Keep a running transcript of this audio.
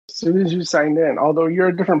soon as you signed in. Although you're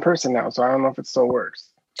a different person now, so I don't know if it still works.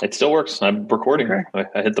 It still works. I'm recording. Okay.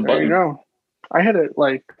 I hit the There button. you go. I hit it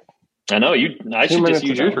like. I know you. I should just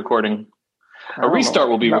use yours recording. A restart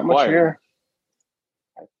will be required.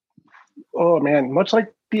 Oh man, much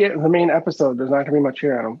like the main episode, there's not going to be much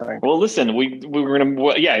here. I don't think. Well, listen, we were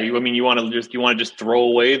gonna. Yeah, I mean, you want to just throw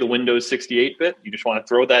away the Windows 68-bit? You just want to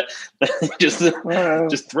throw that,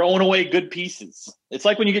 just throwing away good pieces. It's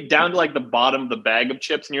like when you get down to like the bottom of the bag of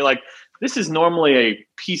chips, and you're like, this is normally a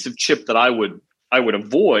piece of chip that I would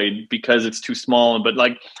avoid because it's too small. But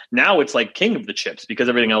like now, it's like king of the chips because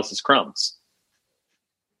everything else is crumbs.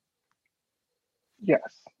 Yes.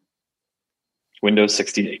 Windows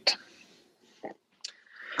 68.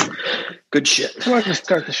 Good shit. I want to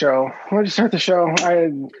start the show. I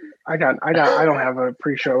don't have a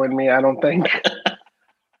pre-show in me, I don't think.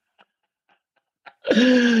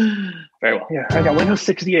 Very well. Yeah, I got Windows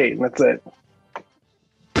 68 and that's it.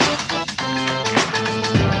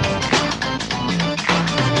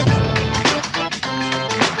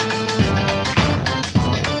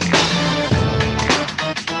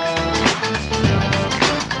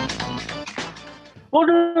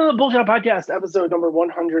 Welcome to the Bullshit Podcast, episode number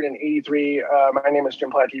 183. My name is Jim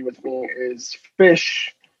Plackey. With me is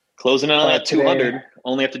Fish. Closing in on that 200.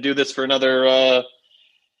 Only have to do this for another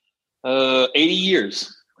 80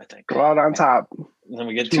 years, I think. Go out on top. And then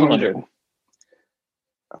we get 200.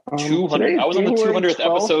 200. I was on the 200th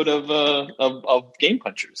 12th? Episode of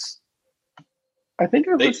GamePunchers. I think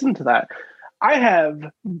I listened to that. I have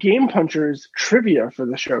GamePunchers trivia for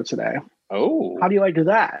the show today. Oh, how do you like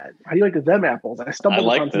that? How do you like them apples? I stumbled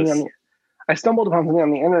upon something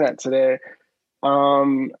on the internet today.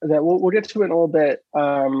 That we'll get to it in a little bit.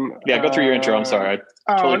 Go through your intro. I'm sorry.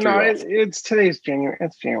 It's today's January.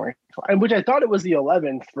 It's January, which I thought it was the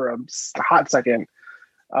 11th for a hot second,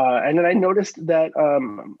 and then I noticed that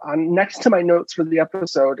on next to my notes for the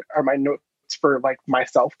episode are my notes for like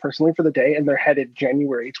myself personally for the day, and they're headed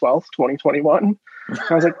January 12th, 2021.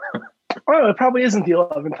 I was like, oh, it probably isn't the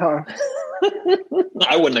 11th, huh?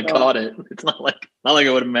 I wouldn't have caught it. It's not like it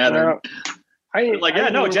would have mattered.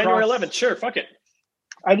 January 11th. Sure, fuck it.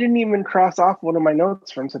 I didn't even cross off one of my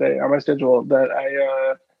notes from today on my schedule that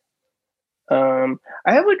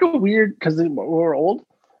I have like a weird, because we're old.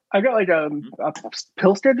 I got like a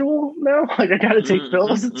pill schedule now. Like I got to take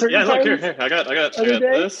pills at certain times. Yeah, look here. I got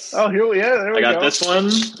this. Oh, here, there we go. I got this one,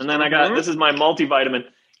 and then I got this is my multivitamin.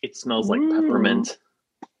 It smells like peppermint.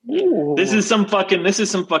 Ooh. This is some fucking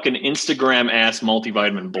Instagram ass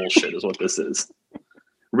multivitamin bullshit is what this is.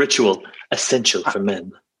 Ritual essential for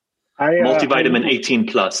men. Multivitamin 18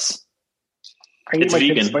 plus. It's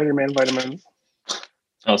vegan. Spider-Man vitamins.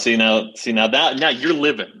 Oh, see now you're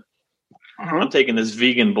living. Uh-huh. I'm taking this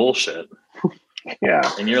vegan bullshit. Yeah,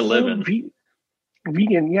 and you're living.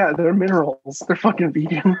 Vegan, yeah, they're minerals. They're fucking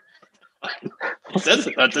vegan. It says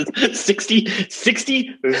it.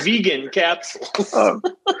 60 vegan capsules.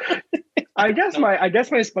 I guess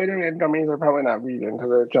my Spider-Man gummies are probably not vegan because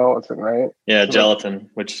they're gelatin, right? Yeah, gelatin,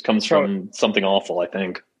 which comes from something awful, I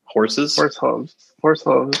think. Horse hooves.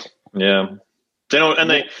 Yeah, they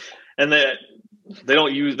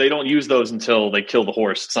don't use those until they kill the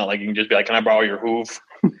horse. It's not like you can just be like, "Can I borrow your hoof?"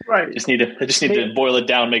 Right. I just need to boil it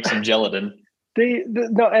down, make some gelatin.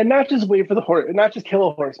 No, and not just wait for the horse, not just kill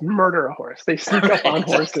a horse, murder a horse. They sneak up on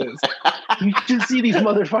horses. You should see these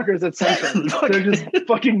motherfuckers at Central. They're just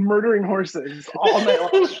fucking murdering horses all night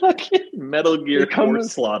long. Fucking Metal Gear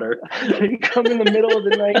horse slaughter. They come in the middle of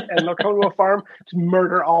the night and they'll come to a farm to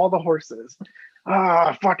murder all the horses.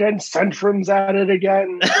 Fucking Centrum's at it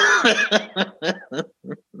again.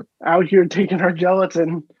 Out here taking our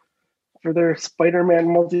gelatin for their Spider-Man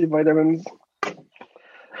multivitamins.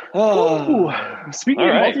 Oh, speaking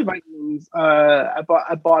of multivitamins, I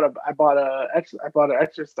bought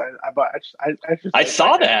exercise. I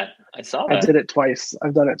saw that. I did it twice.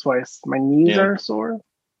 I've done it twice. My knees are sore.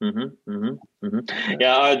 Yeah,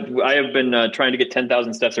 I have been trying to get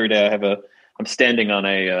 10,000 steps every day. I'm standing on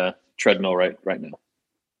a treadmill right now.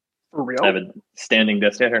 For real? I have a standing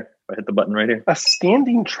desk here. I hit the button right here. A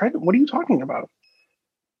standing treadmill? What are you talking about?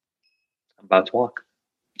 I'm about to walk.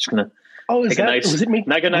 Just gonna. Oh, is make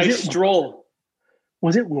a nice stroll?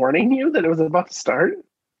 Was it warning you that it was about to start?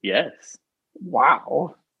 Yes.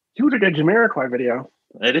 Wow. You would have got a Jamiroquai video.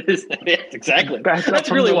 It is. Yes, exactly. That's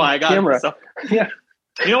really why I got camera. It. So. Yeah.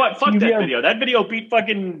 You know what? Fuck that video. That video beat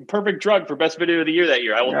fucking Perfect Drug for best video of the year that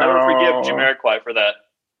year. I will never forgive Jamiroquai for that.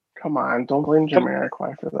 Come on, don't blame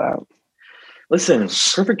Jamiroquai for that. Listen,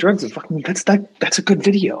 Perfect Drug's that's a good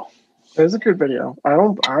video. It's a good video.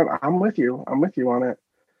 I'm with you. I'm with you on it.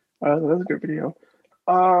 That's a good video.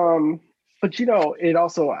 But it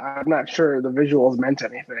also, I'm not sure the visuals meant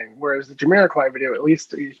anything. Whereas the Jamiroquai video, at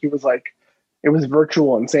least he was like, it was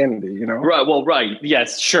virtual insanity, Right. Well, right.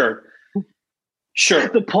 Yes, sure.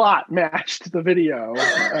 The plot matched the video.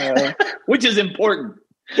 Which is important.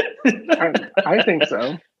 I think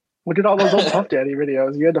so. Look at all those old Puff Daddy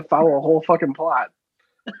videos. You had to follow a whole fucking plot.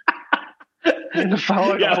 You had to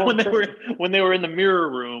follow when they were in the mirror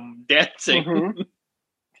room dancing. Mm-hmm.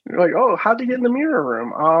 You're like, oh, how'd they get in the mirror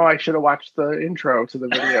room? Oh, I should have watched the intro to the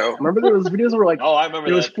video. Remember those videos were like, oh, I remember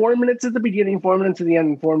it was 4 minutes at the beginning, 4 minutes at the end,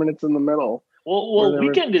 and 4 minutes in the middle. Well,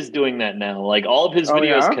 Weeknd is doing that now. Like all of his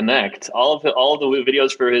videos connect. All of the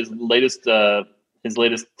videos for his latest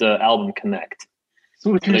album connect.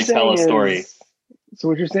 So what you're saying tell a story. So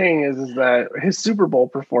what you're saying is that his Super Bowl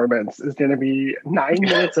performance is going to be 9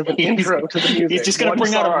 minutes of an intro to the music. He's just going to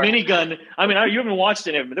bring out a minigun. I mean, you haven't watched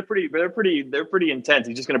any of them. They're pretty intense.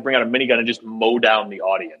 He's just going to bring out a minigun and just mow down the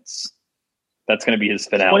audience. That's going to be his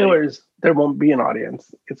finale. Spoilers: there won't be an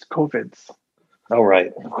audience. It's COVID's. Oh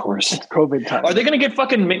right, of course. It's COVID time. Are they going to get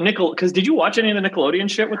fucking Because did you watch any of the Nickelodeon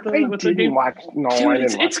shit with the? I didn't watch. No, dude, I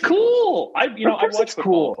didn't. It's cool. I watch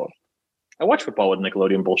football. Cool. I watch football with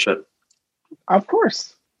Nickelodeon bullshit. Of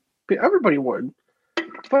course. Everybody would.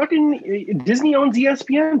 Fucking Disney owns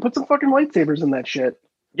ESPN. Put some fucking lightsabers in that shit.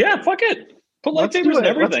 Yeah, fuck it. Put lightsabers in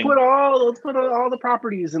everything. Let's put all the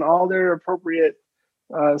properties and all their appropriate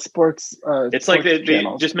sports. It's like they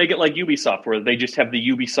just make it like Ubisoft, where they just have the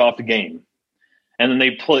Ubisoft game, and then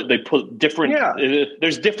they put different. Yeah.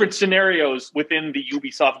 There's different scenarios within the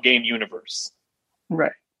Ubisoft game universe.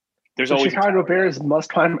 Right. There's always Chicago Bears must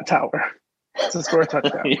climb a tower to score a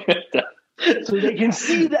touchdown. Yeah. So they can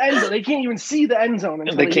see the end zone. They can't even see the end zone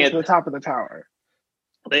until they get to the top of the tower.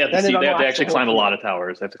 They have to They have to actually climb a lot of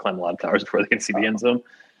towers. They have to climb a lot of towers before they can see the end zone.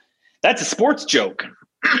 That's a sports joke.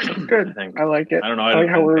 Good. I like it. I don't know. I like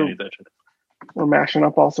how we're mashing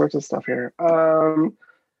up all sorts of stuff here.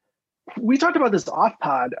 We talked about this off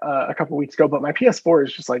pod a couple weeks ago, but my PS4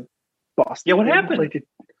 is just like busted. Yeah, what happened?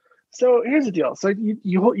 So here's the deal. So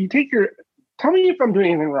you take your. Tell me if I'm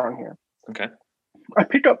doing anything wrong here. Okay. I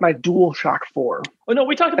pick up my DualShock 4. Oh no,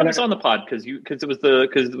 we talked about this on the pod because we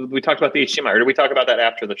talked about the HDMI. Or did we talk about that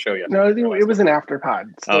after the show? No, I think it was an after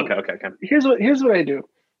pod. So okay. Here's what I do.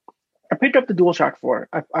 I pick up the DualShock 4.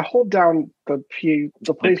 I hold down the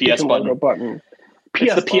PlayStation logo button.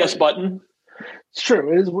 It's the PS button. It's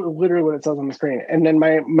true. It is literally what it says on the screen. And then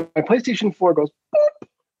my PlayStation 4 goes boop,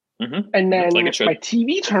 and then my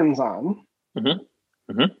TV turns on.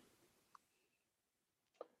 Mm-hmm. Mm-hmm.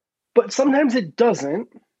 But sometimes it doesn't.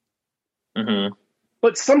 Mm-hmm.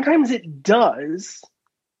 But sometimes it does.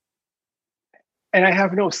 And I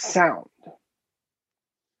have no sound.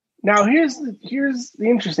 Now, here's the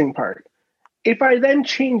interesting part. If I then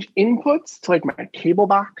change inputs to like my cable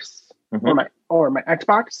box or my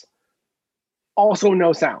Xbox, also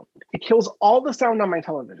no sound. It kills all the sound on my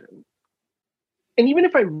television. And even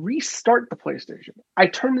if I restart the PlayStation, I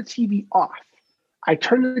turn the TV off. I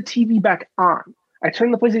turn the TV back on. I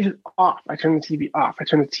turn the PlayStation off. I turn the TV off. I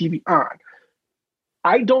turn the TV on.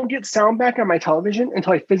 I don't get sound back on my television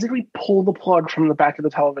until I physically pull the plug from the back of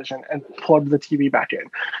the television and plug the TV back in.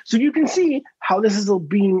 So you can see how this is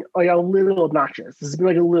being like a little obnoxious. This has been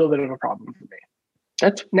like a little bit of a problem for me.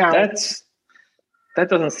 That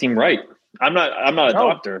doesn't seem right. I'm not a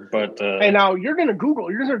doctor, but and now you're gonna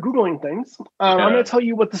start Googling things. I'm gonna tell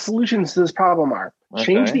you what the solutions to this problem are. Okay.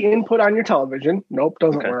 Change the input on your television. Nope,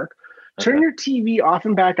 doesn't work. Turn your TV off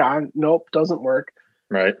and back on. Nope, doesn't work.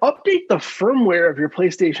 Right. Update the firmware of your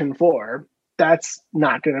PlayStation 4. That's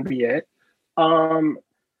not going to be it.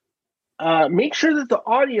 Make sure that the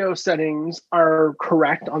audio settings are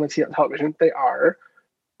correct on the television. They are.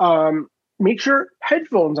 Make sure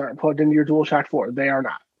headphones aren't plugged into your DualShock 4. They are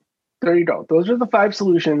not. There you go. Those are the 5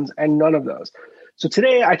 solutions and none of those. So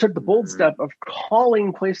today I took the bold step of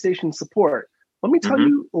calling PlayStation support. Let me tell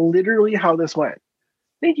you literally how this went.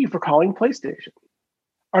 Thank you for calling PlayStation.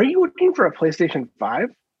 Are you looking for a PlayStation 5?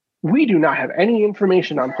 We do not have any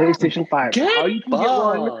information on PlayStation 5. How you can get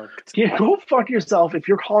one? Go fuck yourself if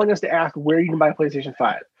you're calling us to ask where you can buy PlayStation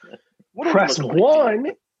 5. Press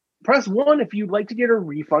 1. Press 1 if you'd like to get a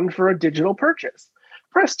refund for a digital purchase.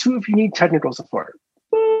 Press 2 if you need technical support.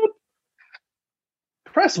 Boop.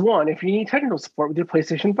 Press 1 if you need technical support with your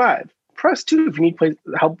PlayStation 5. Press 2 if you need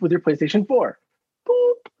help with your PlayStation 4.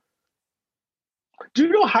 Boop.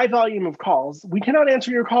 Due to a high volume of calls, we cannot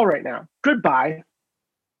answer your call right now. Goodbye.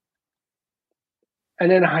 And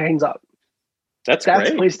then hangs up. That's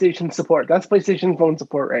great. PlayStation support. That's PlayStation phone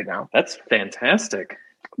support right now. That's fantastic.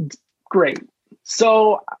 Great.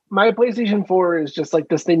 So my PlayStation 4 is just like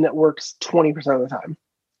this thing that works 20% of the time.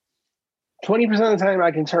 20% of the time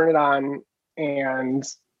I can turn it on and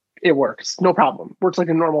it works. No problem. Works like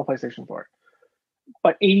a normal PlayStation 4.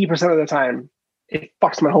 But 80% of the time, it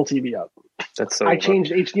fucks my whole TV up. That's so. I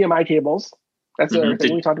changed HDMI cables. That's the other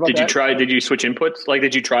thing we talked about. Did you switch inputs? Like,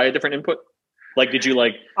 did you try a different input? Like, did you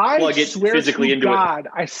plug it physically into it?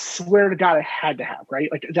 I swear to God, I had to have, right?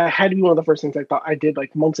 Like, that had to be one of the first things I thought I did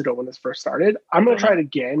like months ago when this first started. I'm gonna try it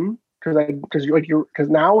again because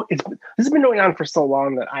now this has been going on for so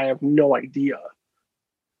long that I have no idea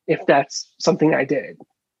if that's something I did.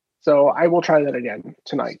 So I will try that again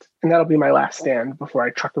tonight, and that'll be my last stand before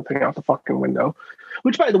I chuck the thing out the fucking window.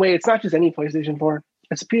 Which, by the way, it's not just any PlayStation 4;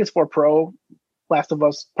 it's a PS4 Pro, Last of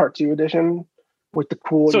Us Part 2 edition with the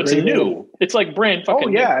cool. So it's new. It's like brand fucking.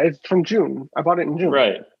 Oh yeah, it's from June. I bought it in June.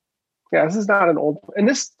 Right. Yeah, this is not an old. And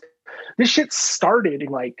this shit started in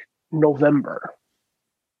like November.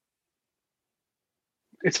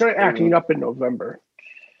 It started acting up in November.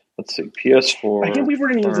 Let's see, PS4. I think we were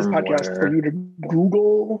going to use this podcast for you to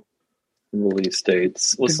Google release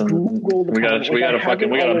dates. Listen, we got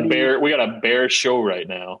a bare show right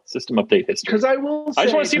now. System update history. Because I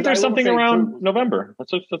just want to see if there's something around November.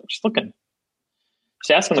 That's just looking.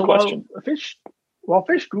 Just asking the question. While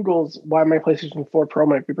Fish Googles why my PlayStation 4 Pro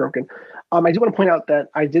might be broken, I do want to point out that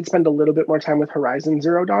I did spend a little bit more time with Horizon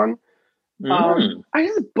Zero Dawn. I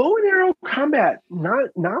guess bow and arrow combat,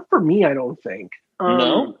 not for me, I don't think.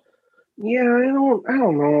 No? Yeah, I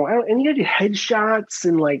don't know. And you got your headshots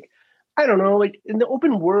and like, I don't know, like in the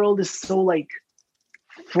open world is so like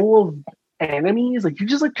full of enemies. Like you're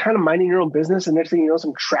just like kind of minding your own business, and next thing you know,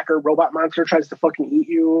 some tracker robot monster tries to fucking eat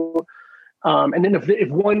you. And then if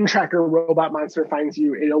one tracker robot monster finds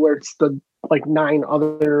you, it alerts the like 9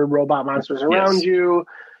 other robot monsters around you,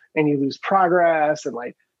 and you lose progress. And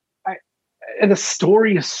like, and the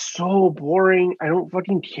story is so boring. I don't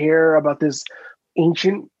fucking care about this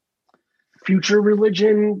ancient future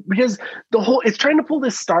religion because it's trying to pull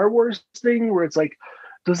this Star Wars thing where it's like,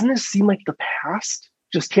 doesn't this seem like the past?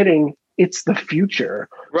 Just kidding. It's the future.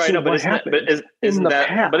 Right. So no, but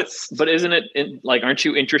isn't it like, aren't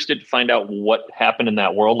you interested to find out what happened in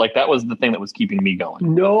that world? Like that was the thing that was keeping me going.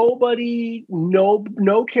 No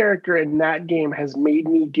character in that game has made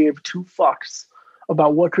me give 2 fucks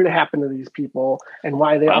about what could happen to these people and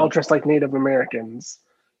why they all dress like Native Americans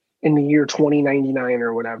in the year 2099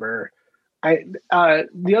 or whatever.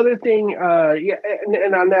 The other thing,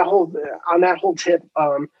 and on that whole tip,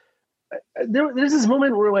 there's this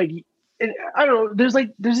moment where like, I don't know, there's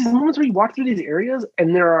these moments where you walk through these areas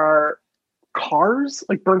and there are cars,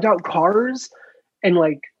 like burnt out cars and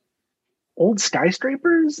like old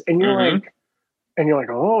skyscrapers, and you're like,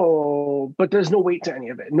 oh, but there's no weight to any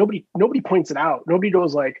of it. Nobody points it out. Nobody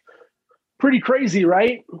goes like, pretty crazy,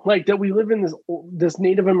 right? Like that we live in this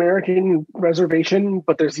Native American reservation,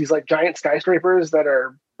 but there's these like giant skyscrapers that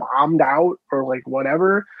are bombed out or like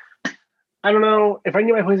whatever. I don't know. If I can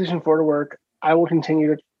get my PlayStation 4 to work, I will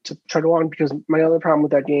continue to chuggle on, because my other problem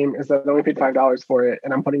with that game is that I only paid $5 for it,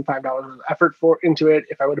 and I'm putting $5 of effort into it.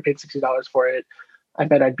 If I would have paid $60 for it, I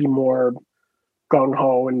bet I'd be more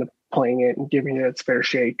gung-ho into playing it and giving it its fair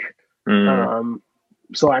shake.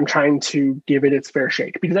 So I'm trying to give it its fair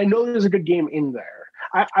shake because I know there's a good game in there.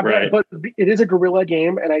 But it is a guerrilla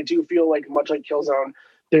game, and I do feel like, much like Killzone,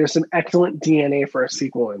 there's some excellent DNA for a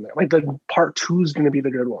sequel in there. Like the part 2 is going to be the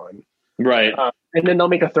good one, right? And then they'll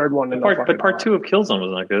make a third one. But part 2 of Killzone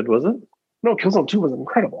was not good, was it? No, Killzone 2 was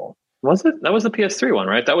incredible. Was it? That was the PS3 one,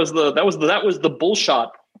 right? That was the bullshot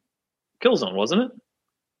Killzone, wasn't it?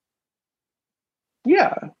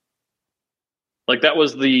 Yeah. Like that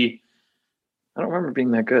was the. I don't remember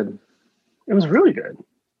being that good. It was really good.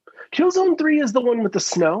 Killzone 3 is the one with the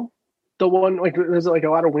snow. The one, like, there's like a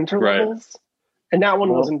lot of winter levels. And that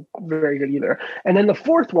one wasn't very good either. And then the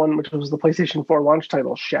 4th one, which was the PlayStation 4 launch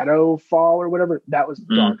title, Shadowfall or whatever, that was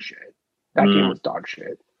dog shit. That game was dog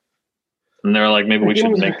shit. And they're like, maybe we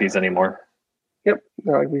shouldn't make these anymore. Yep.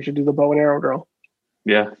 They're like, we should do the bow and arrow girl.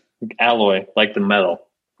 Yeah. Alloy, like the metal.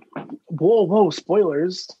 Whoa,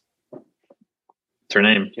 spoilers. What's her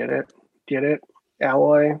name? Get it?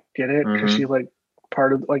 Alloy, get it? Because she's like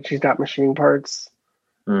part of, like, she's got machine parts.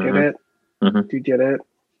 Get it? Do you get it?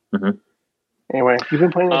 Anyway, you've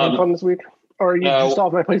been playing anything fun this week? Or you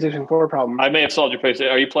solved my PlayStation 4 problem? I may have solved your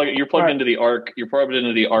PlayStation. You're plugged into the ARC. You're plugged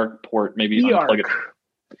into the ARC port. Maybe unplug it.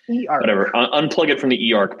 eARC. Whatever. Unplug it from the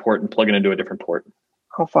eARC port and plug it into a different port.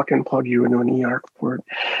 I'll fucking plug you into an eARC port.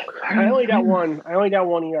 I only got one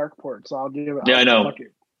eARC port, so I'll give it. Yeah, I know.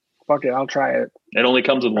 Fuck it. I'll try it. It only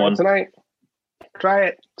comes with one tonight. Try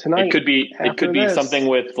it tonight. It could be something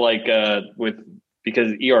with like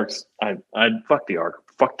because eARCs. I'd fuck the ARC.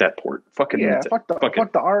 Fuck that port. Fucking fuck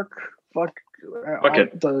the ARC. Fuck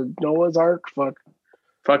it. The Noah's Ark. Fuck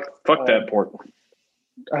that port.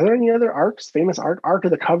 Are there any other arcs? Famous Ark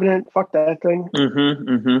of the Covenant? Fuck that thing.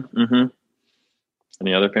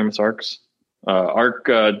 Any other famous arcs? Ark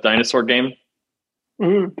dinosaur game.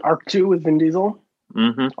 Arc 2 with Vin Diesel.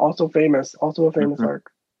 Also famous. Also a famous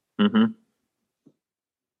arc. You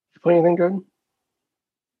play anything good?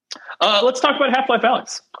 Let's talk about Half-Life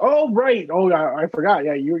Alyx. Oh, right. Oh, yeah, I forgot.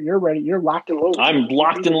 Yeah, you're ready. You're locked and loaded. I'm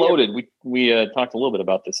locked and loaded. We talked a little bit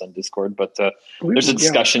about this on Discord, but there's a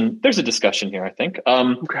discussion. Yeah. There's a discussion here, I think.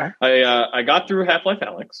 Okay. I got through Half-Life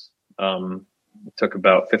Alyx. It took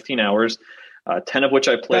about 15 hours, 10 of which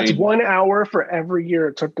I played. That's 1 hour for every year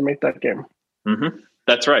it took to make that game.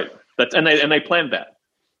 That's right. And they planned that.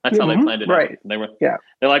 That's how they planned it. Right. They're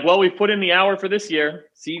like, well, we put in the hour for this year.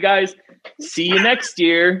 See you guys. See you next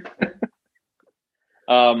year.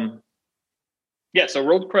 So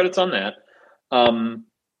rolled credits on that.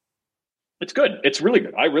 It's good. It's really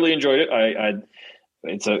good. I really enjoyed it.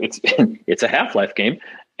 It's a Half-Life game,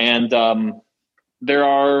 and there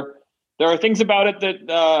are things about it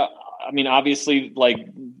that obviously, like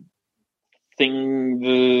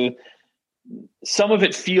some of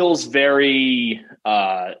it feels very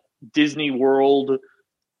Disney World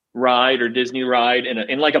ride or Disney ride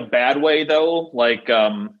in like a bad way, though. Like,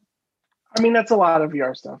 that's a lot of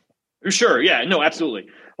VR stuff. Sure, yeah, no, absolutely.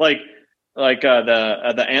 Like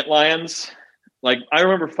the antlions. Like, I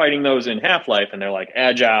remember fighting those in Half-Life, and they're like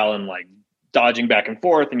agile and like dodging back and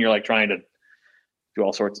forth, and you're like trying to do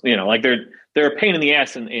all sorts. Like they're a pain in the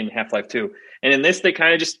ass in Half-Life 2. And in this, they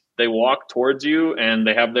kind of they walk towards you, and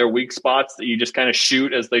they have their weak spots that you just kind of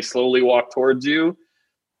shoot as they slowly walk towards you.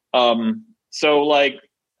 So like,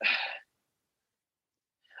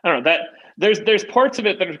 I don't know, that there's parts of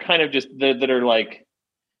it that are kind of just that are like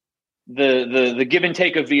the give and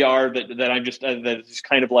take of VR that I'm just that's just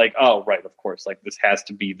kind of like, oh right, of course, like this has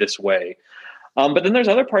to be this way. But then there's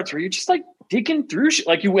other parts where you're just like digging through shit.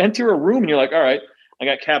 Like you enter a room and you're like, all right, I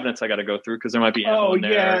got cabinets I got to go through because there might be ammo in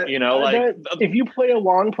there. If you play a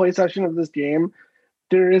long play session of this game,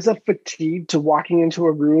 there is a fatigue to walking into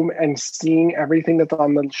a room and seeing everything that's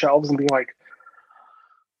on the shelves and being like,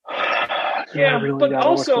 but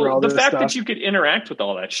also the fact that you could interact with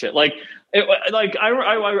all that shit. Like I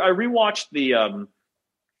rewatched the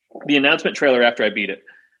announcement trailer after I beat it.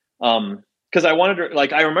 Because I wanted to,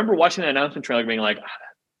 like, I remember watching the announcement trailer being like,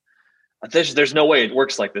 there's no way it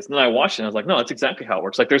works like this. And then I watched it and I was like, no, that's exactly how it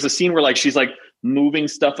works. Like there's a scene where like she's like moving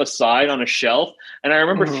stuff aside on a shelf. And I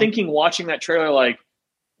remember thinking, watching that trailer, like,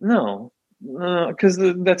 no, because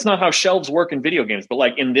that's not how shelves work in video games. But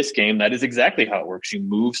like in this game, that is exactly how it works. You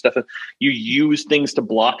move stuff, you use things to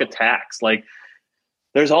block attacks. Like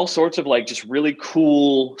there's all sorts of like just really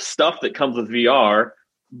cool stuff that comes with VR,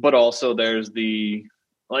 but also there's the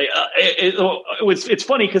like it's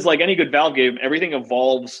funny because like any good Valve game, everything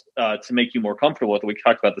evolves to make you more comfortable with it. We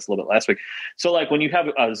talked about this a little bit last week. So like when you have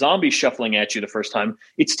a zombie shuffling at you the first time,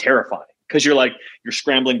 it's terrifying because you're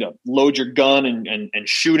scrambling to load your gun and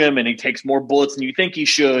shoot him, and he takes more bullets than you think he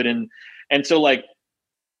should, and so like,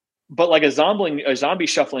 but like a zombie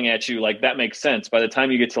shuffling at you, like that makes sense. By the time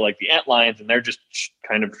you get to like the antlions and they're just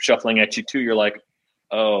kind of shuffling at you too, you're like,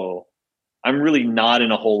 oh, I'm really not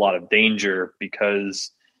in a whole lot of danger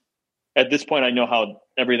because at this point I know how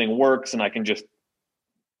everything works and I can just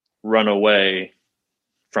run away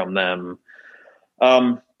from them.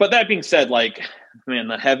 But that being said, like, man,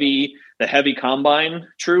 the heavy combine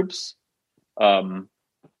troops are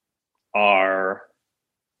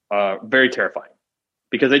very terrifying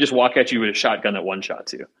because they just walk at you with a shotgun that one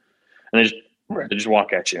shots you, and they just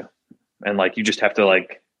walk at you, and like you just have to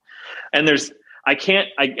like, and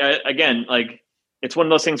again, like it's one of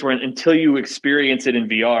those things where until you experience it in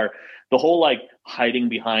VR, the whole like hiding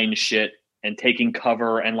behind shit and taking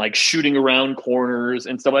cover and like shooting around corners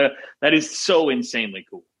and stuff like that is so insanely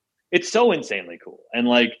cool. It's so insanely cool. And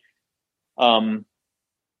like,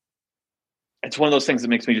 it's one of those things that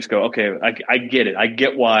makes me just go, okay, I get it. I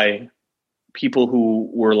get why people who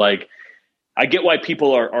were like, I get why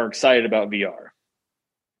people are excited about VR.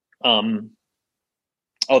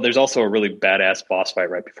 There's also a really badass boss fight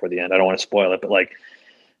right before the end. I don't want to spoil it, but like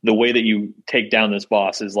the way that you take down this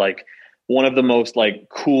boss is like one of the most like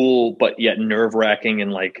cool, but yet nerve wracking.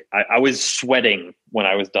 And like, I was sweating when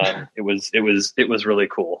I was done. It was really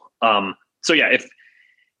cool. So yeah,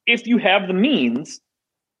 if you have the means,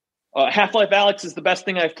 Half-Life Alyx is the best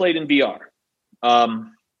thing I've played in VR.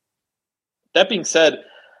 That being said,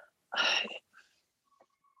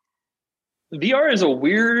 VR is a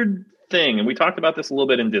weird thing, and we talked about this a little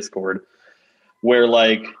bit in Discord, where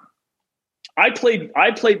like I played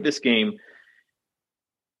this game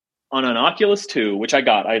on an Oculus 2, which I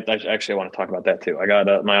got. I actually want to talk about that too. I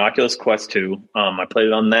got my Oculus Quest 2. I played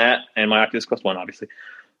it on that and my Oculus Quest 1, obviously.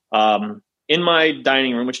 In my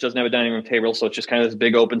dining room, which doesn't have a dining room table, so it's just kind of this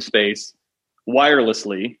big open space,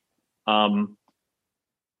 wirelessly.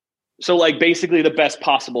 So like basically the best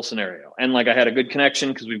possible scenario. And like I had a good connection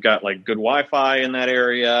because we've got like good Wi-Fi in that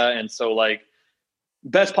area. And so like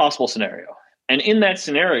best possible scenario. And in that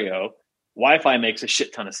scenario, Wi-Fi makes a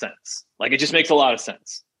shit ton of sense. Like it just makes a lot of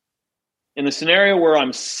sense. In the scenario where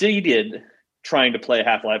I'm seated trying to play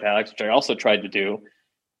Half-Life Alyx, which I also tried to do,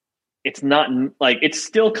 it's not like, it's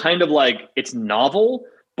still kind of like, it's novel,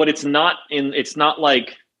 but it's not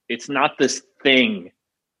this thing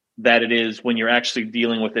that it is when you're actually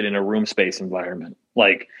dealing with it in a room space environment,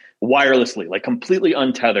 like wirelessly, like completely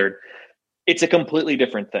untethered. It's a completely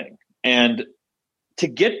different thing. And to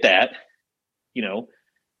get that,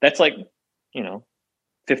 that's like,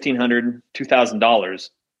 $1,500, $2,000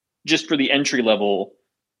 just for the entry level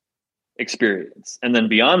experience. And then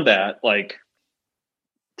beyond that, like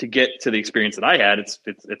to get to the experience that I had,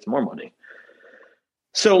 it's more money.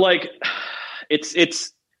 So like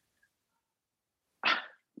it's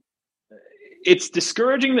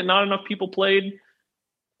discouraging that not enough people played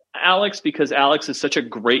Alyx because Alyx is such a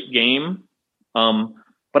great game.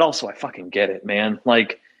 But also I fucking get it, man.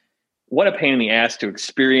 Like what a pain in the ass to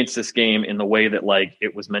experience this game in the way that like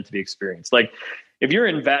it was meant to be experienced. Like if you're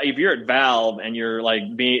at Valve and you're like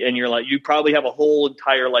you probably have a whole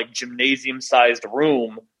entire like gymnasium sized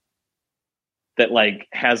room that like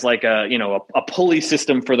has like a pulley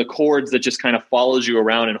system for the cords that just kind of follows you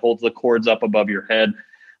around and holds the cords up above your head.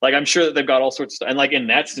 Like I'm sure that they've got all sorts of stuff. And like in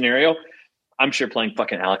that scenario, I'm sure playing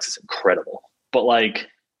fucking Alyx is incredible. But like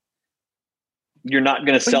you're not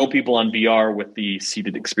going to sell people on VR with the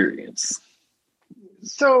seated experience.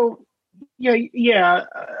 So yeah.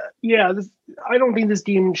 I don't think this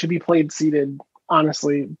game should be played seated.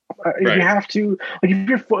 Honestly, if you have to, like, if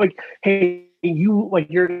you're like, hey,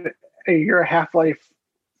 you're a Half-Life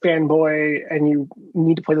fanboy and you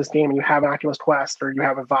need to play this game and you have an Oculus Quest or you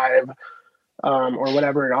have a Vive, or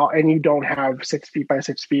whatever, and you don't have 6 feet by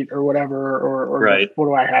 6 feet or whatever, or what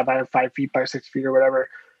do I have? I have 5 feet by 6 feet or whatever.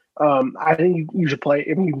 I think you should play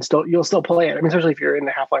it. I mean, you'll still play it. I mean, especially if you're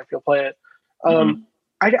into Half-Life, you'll play it.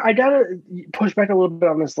 I gotta push back a little bit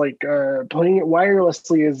on this. Like playing it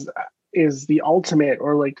wirelessly is the ultimate,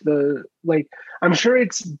 or I'm sure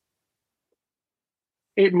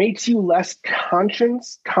it makes you less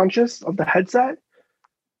conscious of the headset.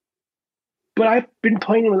 But I've been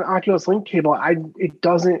playing it with an Oculus Link cable. I'm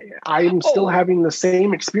still having the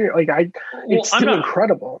same experience. It's still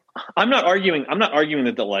incredible. I'm not arguing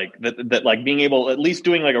that being able, at least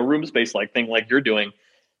doing like a room space like thing like you're doing,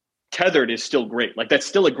 tethered is still great. Like that's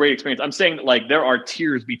still a great experience. I'm saying that like there are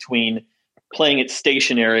tiers between playing it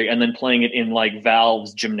stationary and then playing it in like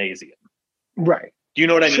Valve's gymnasium. Right. Do you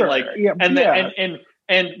know what I mean? Sure. Like, yeah.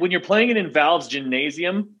 And when you're playing it in Valve's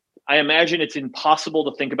gymnasium, I imagine it's impossible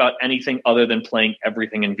to think about anything other than playing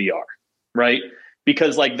everything in VR, right?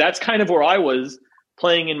 Because like that's kind of where I was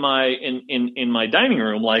playing in my dining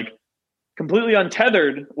room, like completely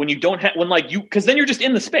untethered. When you don't have because then you're just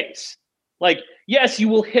in the space. Like yes, you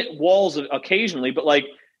will hit walls occasionally, but like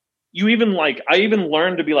I even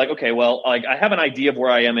learned to be like, okay, well, like I have an idea of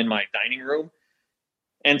where I am in my dining room,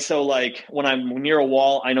 and so like when I'm near a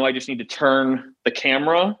wall, I know I just need to turn the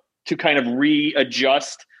camera to kind of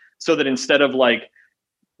readjust. So that instead of like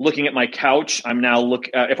looking at my couch, I'm now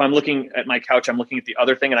if I'm looking at my couch, I'm looking at the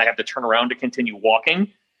other thing and I have to turn around to continue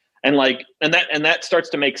walking. And that starts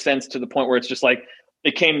to make sense to the point where it's just like,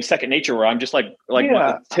 it came second nature where I'm just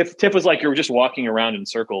Tiff was like, you're just walking around in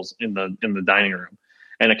circles in the dining room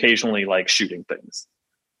and occasionally like shooting things.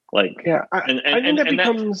 Like, yeah, I think that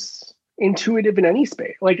becomes intuitive in any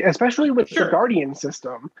space, like especially with the Guardian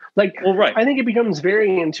system. Like, I think it becomes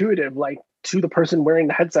very intuitive, like to the person wearing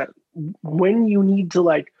the headset when you need to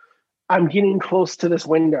like, I'm getting close to this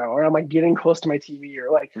window, or I'm like getting close to my TV, or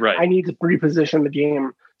like I need to reposition the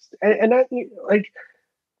game, and that like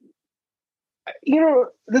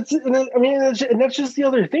that's just the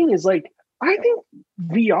other thing is like I think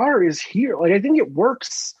VR is here. Like I think it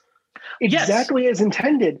works exactly as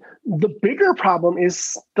intended. The bigger problem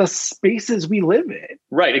is the spaces we live in.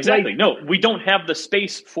 Right, exactly. Like, no, we don't have the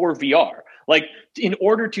space for VR. Like in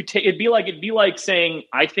order to take, it'd be like saying,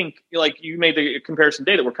 I think like you made the comparison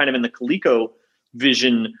today that we're kind of in the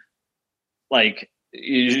ColecoVision,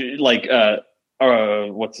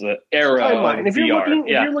 what's the era timeline. of If VR?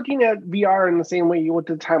 you're looking at VR in the same way you looked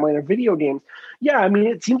at the timeline of video games, yeah, I mean,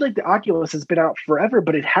 it seems like the Oculus has been out forever,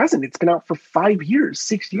 but it hasn't. It's been out for 5 years,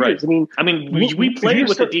 6 years. Right. I mean, we played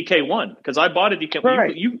with the DK1 because I bought a DK1.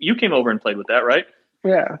 Right. You came over and played with that, right?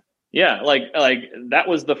 Yeah. Yeah, like that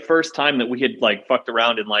was the first time that we had like fucked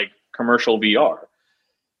around in like commercial VR.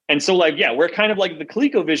 And so like, yeah, we're kind of like the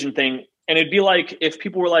ColecoVision thing. And it'd be like if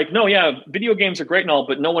people were like, no, yeah, video games are great and all,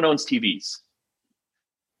 but no one owns TVs.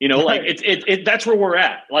 You know, like it's that's where we're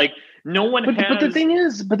at. Like no one has.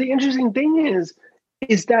 But the interesting thing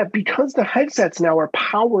is that because the headsets now are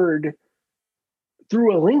powered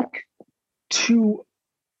through a link to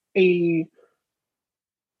a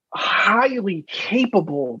highly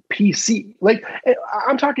capable PC. Like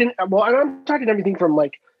I'm talking everything from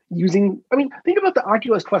like using, I mean, think about the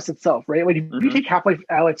Oculus Quest itself, right? Like if you take Half-Life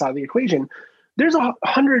Alyx out of the equation, there's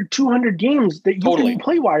 100, 200 games that you can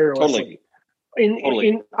play wirelessly.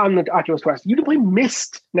 On the Oculus Quest. You can play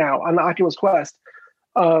Myst now on the Oculus Quest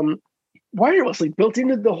wirelessly, built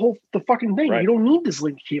into the fucking thing. Right. You don't need this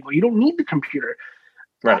link cable. You don't need the computer.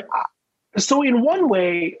 Right. So in one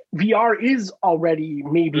way, VR is already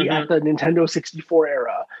maybe at the Nintendo 64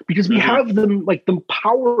 era because we have the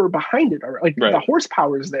power behind it, or like the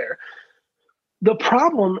horsepower is there. The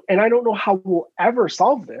problem, and I don't know how we'll ever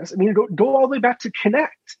solve this. I mean, go all the way back to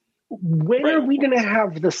Kinect. When are we going to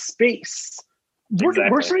have the space?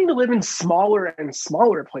 We're starting to live in smaller and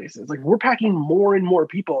smaller places. Like we're packing more and more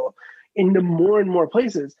people into more and more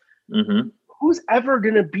places. Mm-hmm. Who's ever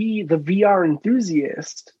going to be the VR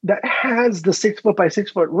enthusiast that has the 6 foot by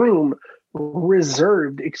 6 foot room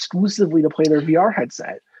reserved exclusively to play their VR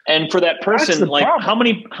headset? And for that person, like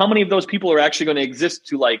problem. how many of those people are actually going to exist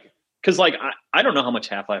to like, cause like, I don't know how much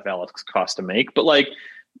Half-Life Alyx cost to make, but like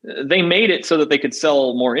they made it so that they could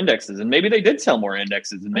sell more indexes, and maybe they did sell more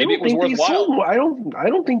indexes, and maybe it was worthwhile.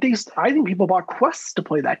 I think people bought Quests to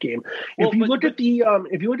play that game. If you look at the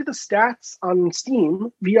stats on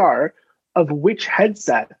Steam VR, of which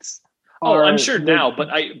headsets. I'm sure now, but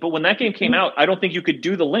when that game came out, I don't think you could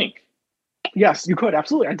do the link. Yes, you could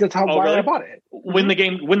absolutely. That's why I bought it. When the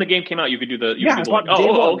game came out, you could do the.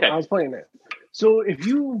 Okay. I was playing it. So if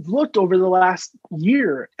you looked over the last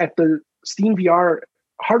year at the Steam VR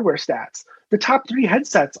hardware stats, the top 3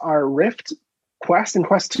 headsets are Rift, Quest, and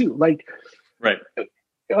Quest 2. Like,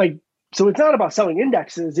 so it's not about selling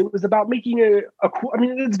indexes. It was about making a cool. I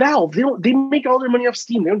mean, it's Valve. They make all their money off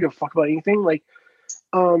Steam. They don't give a fuck about anything. Like,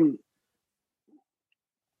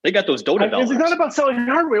 they got those Dota dollars. It's not about selling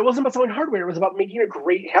hardware. It wasn't about selling hardware. It was about making a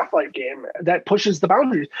great Half-Life game that pushes the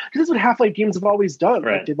boundaries. Because that's what Half-Life games have always done.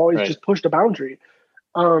 Right. Like, they've always just pushed a boundary.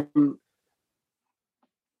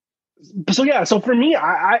 So for me,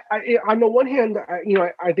 I on the one hand,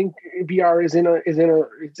 I think VR is in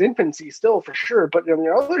its infancy still for sure. But on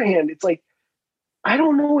the other hand, it's like I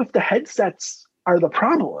don't know if the headsets are the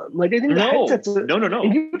problem. Like I think the headsets are, no.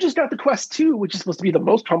 And you just got the Quest 2, which is supposed to be the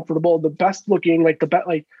most comfortable, the best looking, like the best.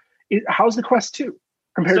 Like, how's the Quest 2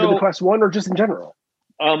 compared to the Quest 1, or just in general?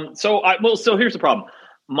 So here's the problem.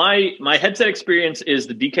 My headset experience is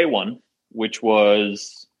the DK1, which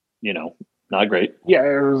was not great. Yeah,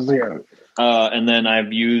 it was. Yeah. And then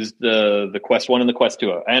I've used the Quest 1 and the Quest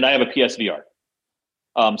 2, and I have a PSVR.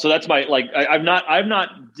 So that's my I've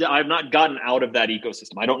not gotten out of that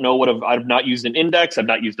ecosystem. I don't know I've not used an Index. I've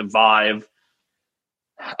not used a Vive.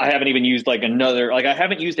 I haven't even used I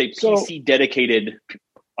haven't used a PC dedicated.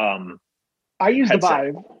 I used the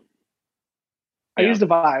Vive. I used the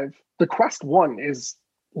Vive. The Quest 1 is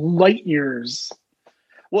light years.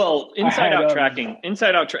 Well, inside out tracking.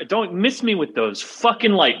 Don't miss me with those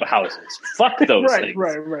fucking lighthouses. Fuck those things.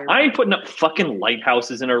 Right. I ain't putting up fucking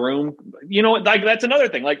lighthouses in a room. You know what? Like, that's another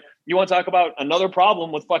thing. Like, you want to talk about another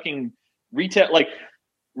problem with fucking retail? Like,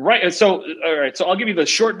 right. So, all right. So I'll give you the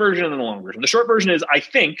short version and the long version. The short version is, I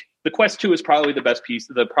think the Quest 2 is probably the best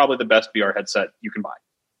probably the best VR headset you can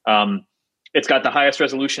buy. It's got the highest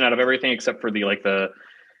resolution out of everything except for the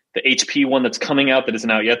HP one that's coming out that isn't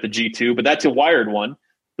out yet, the G2, but that's a wired one.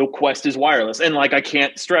 The Quest is wireless. And I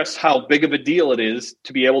can't stress how big of a deal it is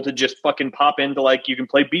to be able to just fucking pop into you can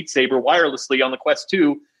play Beat Saber wirelessly on the Quest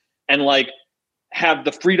 2 and have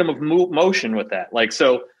the freedom of motion with that.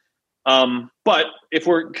 But if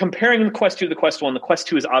we're comparing the Quest 2 to the Quest 1, the Quest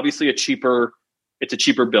 2 is obviously it's a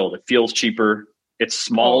cheaper build. It feels cheaper. It's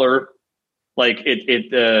smaller.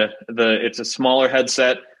 It's a smaller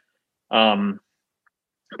headset.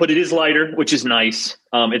 But it is lighter, which is nice.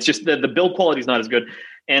 It's just the build quality is not as good.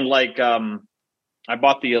 And I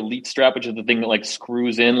bought the Elite strap, which is the thing that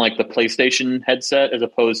screws in the PlayStation headset as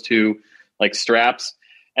opposed to straps.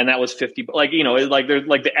 and that was 50. Like, you know, like there's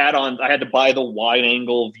like the add-ons. I had to buy the wide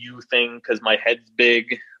angle view thing because my head's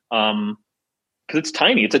big. Because it's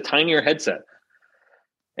tiny. It's a tinier headset.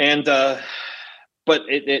 And but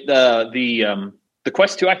the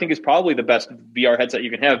Quest 2 I think is probably the best VR headset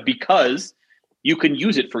you can have because you can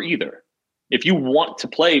use it for either. If you want to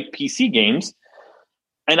play PC games,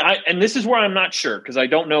 and this is where I'm not sure because I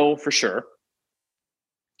don't know for sure,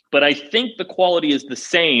 but I think the quality is the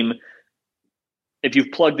same if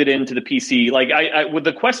you've plugged it into the PC. Like I with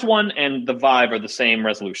the Quest 1 and the Vive are the same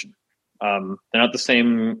resolution. They're not the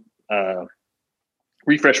same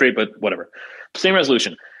refresh rate, but whatever. Same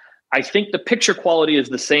resolution. I think the picture quality is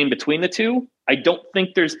the same between the two. I don't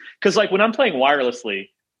think there's because like when I'm playing wirelessly,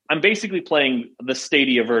 I'm basically playing the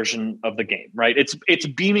Stadia version of the game, right? It's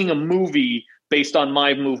beaming a movie based on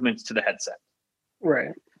my movements to the headset.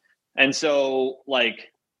 Right. And so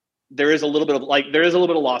like there is a little bit of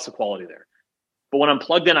loss of quality there. But when I'm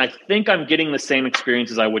plugged in, I think I'm getting the same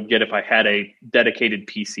experience as I would get if I had a dedicated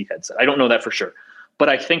PC headset. I don't know that for sure. But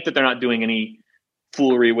I think that they're not doing any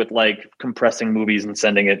foolery with like compressing movies and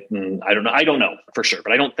sending it. And I don't know for sure,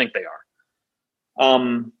 but I don't think they are.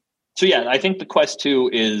 So yeah, I think the Quest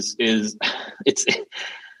 2 is it's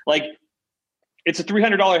like it's a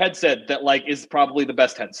 $300 headset that like is probably the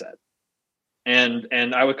best headset.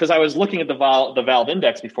 And I was looking at the Valve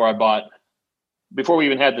Index before we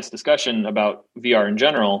even had this discussion about VR in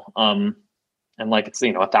general. And like it's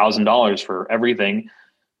 $1,000 for everything,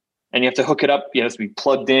 and you have to hook it up. You have to be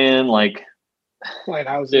plugged in, like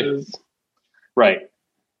lighthouses. Right.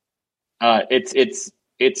 It's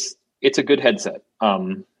a good headset.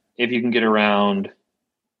 If you can get around,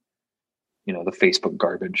 the Facebook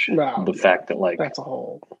garbage, the fact that like that's a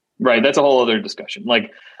whole other discussion.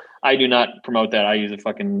 Like I do not promote that. I use a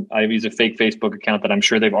fake Facebook account that I'm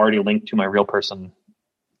sure they've already linked to my real person.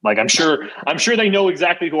 Like I'm sure they know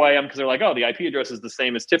exactly who I am because they're like, oh, the IP address is the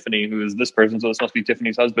same as Tiffany, who is this person, so this must be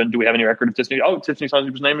Tiffany's husband. Do we have any record of Tiffany? Oh, Tiffany's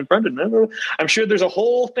husband's name is Brendan. I'm sure there's a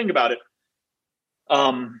whole thing about it.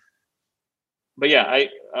 But yeah,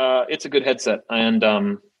 it's a good headset, and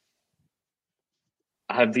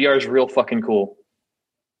VR is real fucking cool.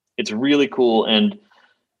 It's really cool, and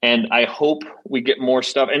I hope we get more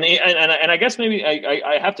stuff. And I guess maybe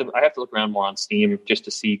I have to look around more on Steam just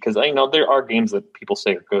to see, because I know there are games that people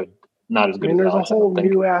say are good, not as good. I mean, there's a whole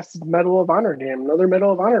new ass Medal of Honor game, another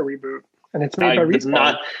Medal of Honor reboot, and it's made by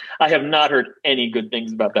Respawn. I have not heard any good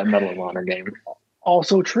things about that Medal of Honor game.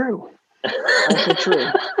 Also true.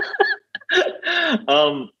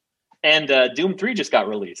 And Doom 3 just got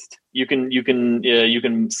released. You can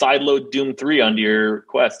sideload Doom 3 onto your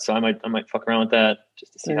Quest, so I might fuck around with that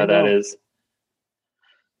just to see how that is.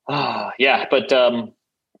 Yeah, but I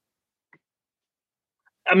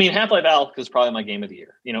mean, Half-Life Alyx is probably my game of the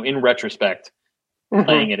year. In retrospect,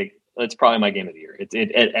 playing it, it's probably my game of the year.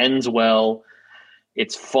 It ends well.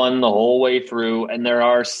 It's fun the whole way through, and there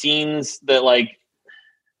are scenes that like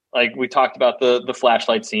we talked about the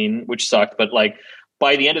flashlight scene, which sucked, but like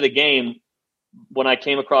by the end of the game, when I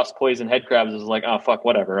came across poison head crabs, I was like, oh fuck,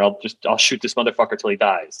 whatever. I'll shoot this motherfucker till he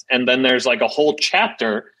dies. And then there's like a whole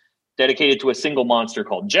chapter dedicated to a single monster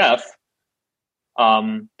called Jeff.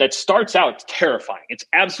 That starts out terrifying. It's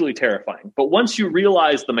absolutely terrifying. But once you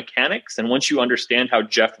realize the mechanics and once you understand how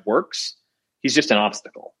Jeff works, he's just an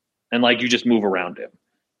obstacle. And like you just move around him.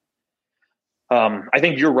 I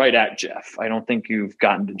think you're right at Jeff. I don't think you've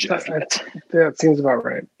gotten to Jeff yet. Yeah, it seems about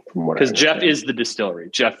right. Because Jeff is the distillery.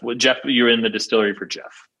 Jeff, you're in the distillery for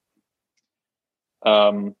Jeff.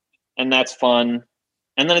 And that's fun.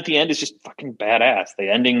 And then at the end, it's just fucking badass. The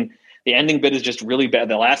ending bit is just really bad.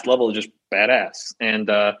 The last level is just badass. And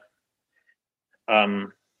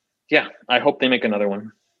yeah, I hope they make another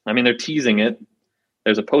one. I mean, they're teasing it.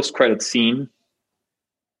 There's a post-credit scene.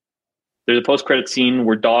 There's a post-credit scene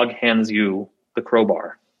where Dog hands you the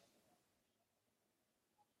crowbar.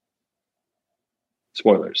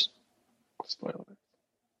 Spoilers.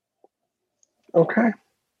 Okay.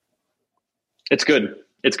 It's good.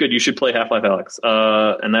 You should play Half-Life Alyx.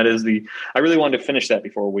 And that is I really wanted to finish that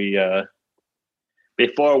before we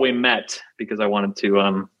met, because I wanted to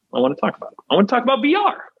talk about it. I want to talk about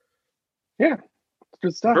VR. Yeah. It's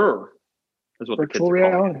good stuff. Sure. That's what virtual the kids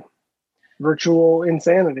are calling it. Virtual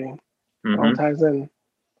insanity. Mm-hmm. All ties in.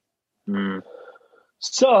 Mm.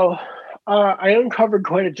 So, I uncovered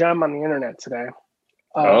quite a gem on the internet today.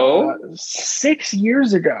 6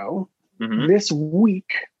 years ago, this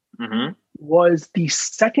week, was the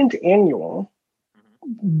second annual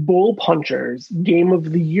GamePunchers Game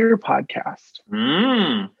of the Year podcast.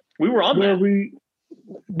 We were on there.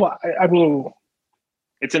 I mean,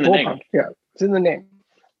 it's in the name. Yeah, it's in the name.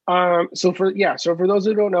 So for those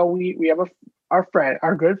who don't know, we have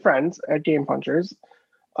our good friends at GamePunchers.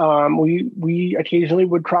 We occasionally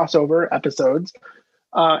would cross over episodes,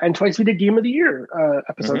 and twice we did Game of the Year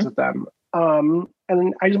episodes with them. And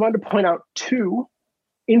I just wanted to point out two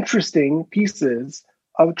interesting pieces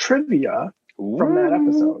of trivia from that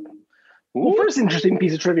episode. Well, first interesting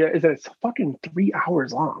piece of trivia is that it's fucking 3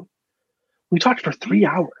 hours long. We talked for 3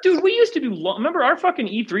 hours. Dude, we used to do remember our fucking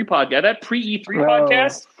E3 podcast, that pre-E3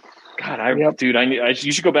 podcast? God, dude,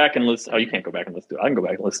 you should go back and listen. Oh, you can't go back and listen to it. I can go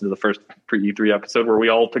back and listen to the first pre-E3 episode where we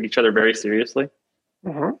all took each other very seriously.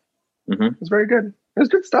 It was very good. It was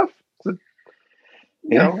good stuff. You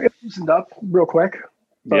know, it loosened up real quick.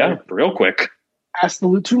 Yeah, real quick. Ask the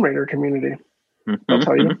Loot Tomb Raider community. They'll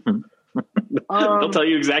tell you. They'll tell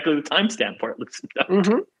you exactly the timestamp for it loosened up.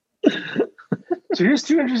 So here's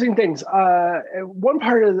two interesting things. One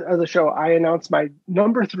part of the show, I announced my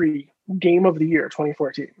number 3 game of the year,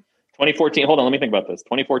 2014. 2014. Hold on, let me think about this.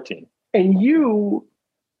 2014. And you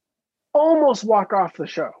almost walk off the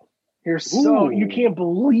show. You can't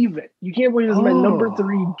believe it. You can't believe this is my number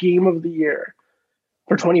 3 game of the year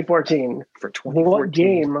for 2014. For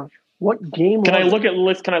 2014. What game? Can I look at the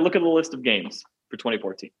list? Can I look at the list of games for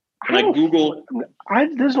 2014? Can I Google?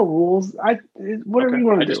 There's no rules. Whatever you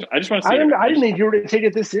want to do. I just want to see. I didn't think you were going to take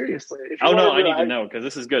it this seriously. I need to know because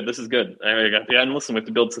this is good. This is good. And listen, we have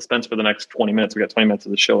to build suspense for the next 20 minutes. We got 20 minutes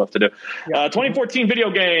of the show left to do. 2014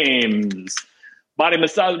 video games. Body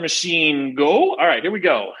massage machine. Go. All right, here we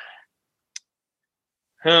go.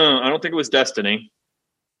 I don't think it was Destiny.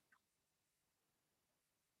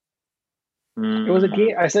 It was a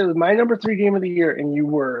game. I said it was my number 3 game of the year, and you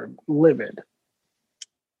were livid.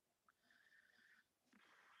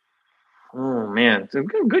 Oh man, it's a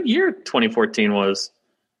good year 2014 was.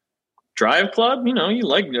 Drive Club, you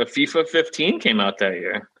like FIFA 15 came out that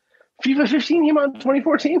year. FIFA 15 came out in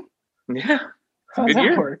 2014? Yeah. How does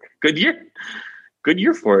that work? Good year. Good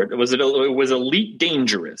year for it. It was Elite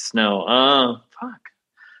Dangerous. No, fuck.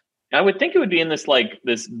 I would think it would be in this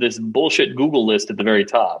this bullshit Google list at the very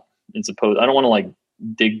top. I don't want to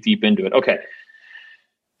dig deep into it. Okay.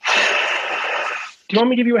 Do you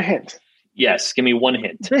want me to give you a hint? Yes, give me one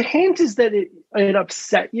hint. The hint is that it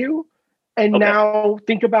upset you, and now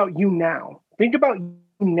think about you now. Think about you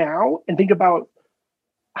now, and think about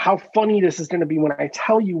how funny this is going to be when I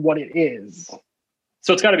tell you what it is.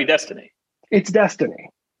 So it's got to be Destiny. It's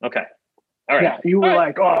Destiny. Okay. All right. Yeah, you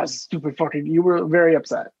were oh, stupid fucking. You were very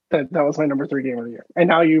upset that was my number 3 game of the year, and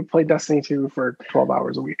now you play Destiny 2 for 12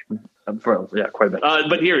 hours a week. Quite a bit.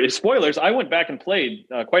 But here, spoilers. I went back and played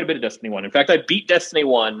quite a bit of Destiny 1. In fact, I beat Destiny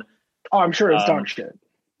 1. Oh, I'm sure it's dog shit.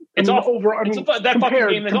 It's awful. That fucking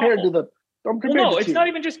game is awful. It's not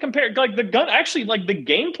even just compared. The gun, actually, the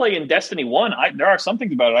gameplay in Destiny 1. There are some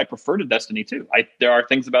things about it I prefer to Destiny 2. There are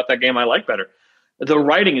things about that game I like better. The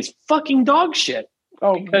writing is fucking dog shit.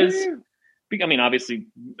 Oh, because obviously,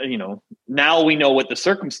 now we know what the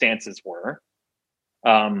circumstances were.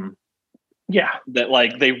 That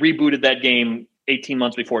they rebooted that game 18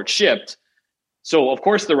 months before it shipped. So of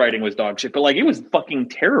course the writing was dog shit, but it was fucking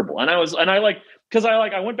terrible. And I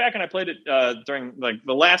went back and I played it during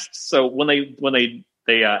the last. So when they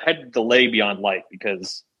had to delay Beyond Light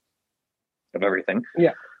because of everything.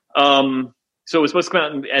 Yeah. So it was supposed to come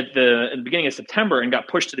out at the beginning of September and got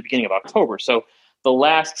pushed to the beginning of October. So the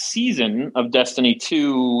last season of Destiny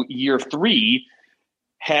 2 year 3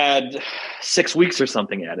 had 6 weeks or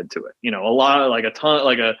something added to it. A lot of a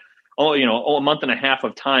month and a half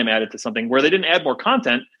of time added to something where they didn't add more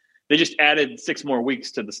content. They just added 6 more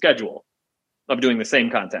weeks to the schedule of doing the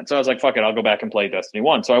same content. So I was like, fuck it, I'll go back and play Destiny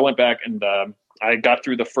 1. So I went back and I got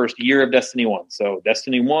through the first year of Destiny 1. So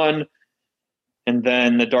Destiny 1, and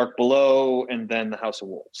then The Dark Below, and then The House of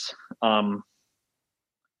Wolves. And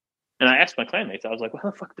I asked my clanmates, I was like,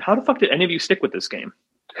 how the fuck did any of you stick with this game?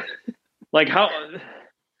 How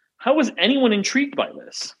was anyone intrigued by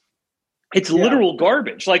this? It's literal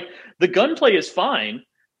garbage. The gunplay is fine,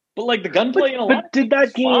 but the gunplay in a lot. But did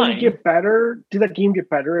that game get better? Did that game get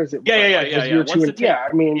better as it? Yeah. Year 2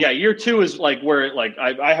 year 2 is where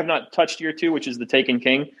I have not touched year 2, which is the Taken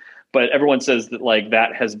King, but everyone says that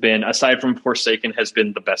that has been, aside from Forsaken, has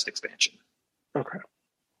been the best expansion. Okay.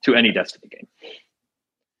 To any Destiny game.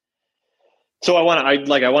 So I want to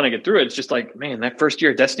get through it. It's just man, that first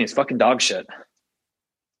year of Destiny is fucking dog shit.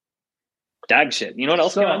 Dag shit. You know what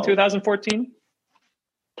else came out in 2014?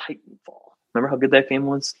 Titanfall. Remember how good that game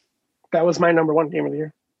was? That was my number 1 game of the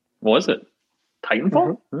year. What was it?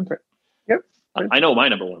 Titanfall? Mm-hmm. Okay. Yep. I know my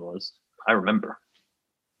number 1 was. I remember.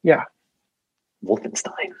 Yeah.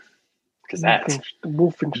 Wolfenstein. Because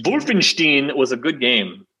Wolfenstein was a good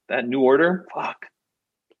game. That New Order, fuck.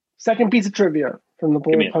 Second piece of trivia from the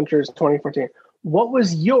GamePunchers 2014. What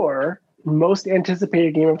was your most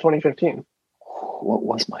anticipated game of 2015? What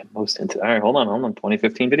was my most anticipated? All right, hold on.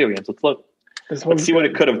 2015 video games. Let's look. Let's see what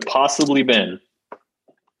it could have possibly been.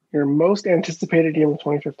 Your most anticipated game of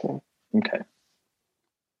 2015. Okay.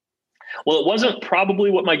 Well, it wasn't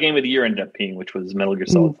probably what my game of the year ended up being, which was Metal Gear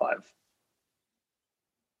Solid 5.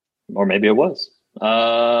 Or maybe it was.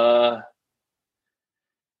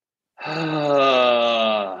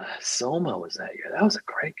 Soma was that year. That was a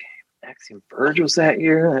great game. Axiom Verge was that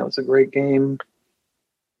year. That was a great game.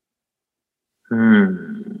 What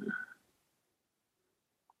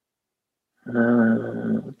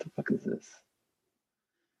the fuck is this?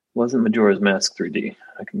 Wasn't Majora's Mask 3D.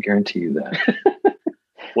 I can guarantee you that.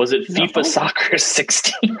 Was it FIFA Soccer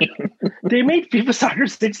 16? They made FIFA Soccer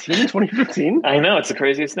 16 in 2015? I know, it's the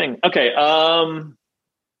craziest thing. Okay,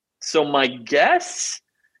 so my guess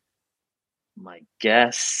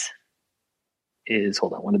is,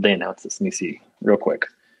 hold on, when did they announce this? Let me see real quick.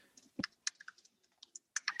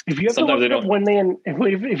 If you have to look up when they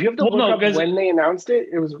when they announced it,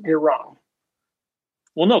 you're wrong.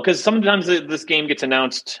 Well, no, because sometimes this game gets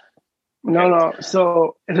announced. No.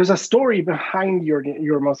 So there's a story behind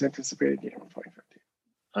your most anticipated game of 2015.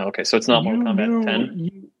 Oh, okay, so it's not Mortal Kombat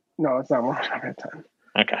 10? No, it's not Mortal Kombat 10.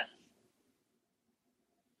 Okay.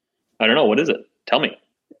 I don't know. What is it? Tell me.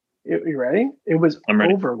 You ready? It was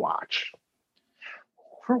Overwatch.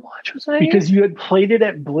 Overwatch was that? Because you had played it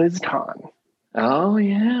at BlizzCon. Oh,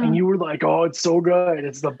 yeah. And you were like, oh, it's so good.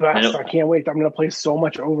 It's the best. I can't wait. I'm going to play so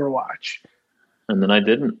much Overwatch. And then I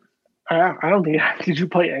didn't. I don't think. Did you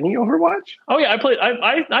play any Overwatch? Oh, yeah. I played.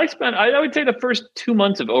 I spent, I would say the first 2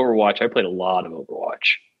 months of Overwatch, I played a lot of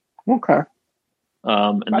Overwatch. Okay.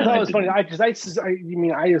 And I thought it was funny. I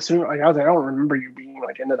assume, I don't remember you being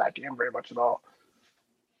like into that game very much at all.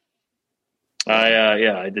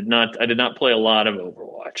 I did not play a lot of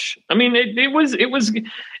Overwatch. I mean, it was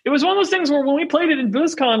one of those things where when we played it in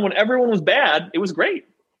BlizzCon, when everyone was bad, it was great.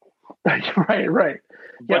 Right.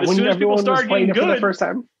 But as soon as people started getting good, for the first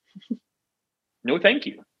time. No, thank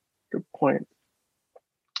you. Good point.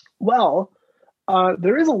 Well,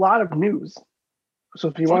 there is a lot of news. So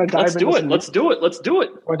if you want to dive into it, let's do it. Want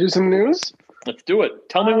to do some news? Let's do it.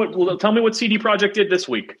 Tell me what CD Projekt did this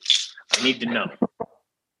week. I need to know.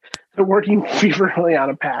 They're working feverishly on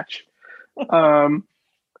a patch. Bethesda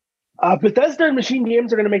and Machine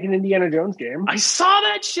Games are going to make an Indiana Jones game. I saw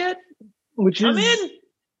that shit. Which is, I'm in.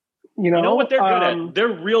 You know what they're good at? They're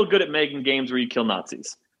real good at making games where you kill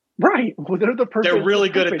Nazis. Right. Well, they're really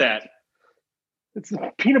good at that. It's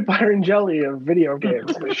the peanut butter and jelly of video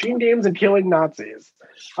games. Machine games and killing Nazis.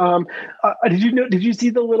 Did you see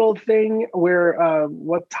the little thing where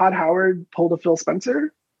what Todd Howard pulled a Phil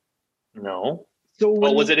Spencer? No. So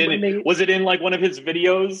was it in like one of his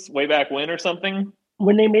videos way back when or something?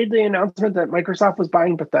 When they made the announcement that Microsoft was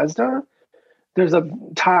buying Bethesda, there's a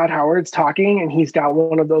Todd Howard's talking, and he's got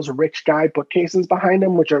one of those rich guy bookcases behind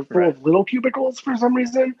him, which are full of little cubicles for some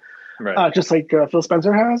reason, just like Phil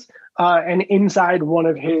Spencer has. And inside one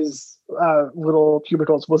of his little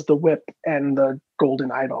cubicles was the whip and the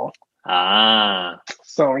golden idol. Ah.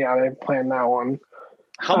 So yeah, they planned that one.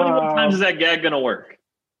 How many more times is that gag going to work?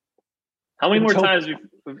 How many more times?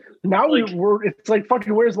 It's like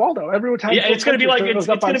fucking Where's Waldo? Every time. Yeah, it's going to be like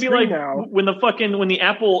now. when the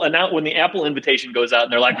Apple invitation goes out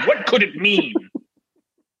and they're like, what could it mean?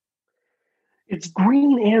 It's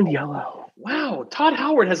green and yellow. Wow, Todd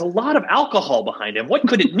Howard has a lot of alcohol behind him. What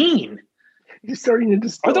could it mean? He's starting to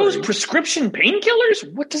distill. Are those prescription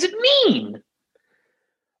painkillers? What does it mean?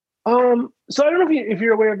 So I don't know if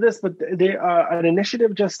you're aware of this, but an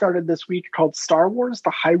initiative just started this week called Star Wars: The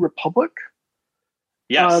High Republic.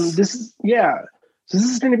 Yes. So this is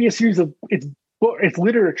going to be a series of it's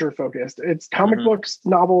literature focused. It's comic books,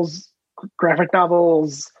 novels, graphic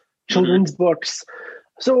novels, children's books.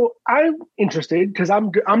 So I'm interested because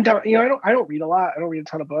I'm down. I don't read a lot. I don't read a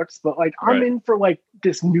ton of books, but like I'm in for like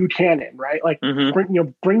this new canon, right? Like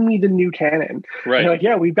bring me the new canon. Right. And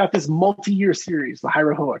like, we've got this multi-year series, The High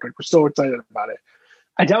Republic. Like we're so excited about it.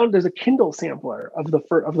 There's a Kindle sampler of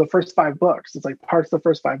the first 5 books. It's like parts of the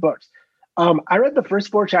first 5 books. I read the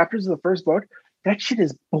first 4 chapters of the first book. That shit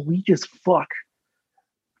is bleak as fuck.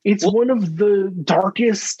 It's one of the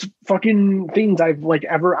darkest fucking things I've like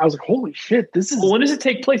ever. I was like, holy shit, this is. Well, when does it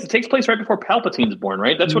take place? It takes place right before Palpatine's born,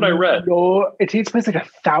 right? That's what I read. No, it takes place like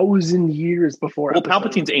 1,000 years before. Well,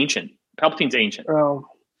 Palpatine's ancient. Oh.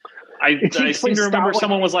 I seem to remember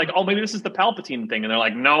someone was like, oh, maybe this is the Palpatine thing. And they're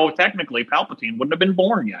like, no, technically Palpatine wouldn't have been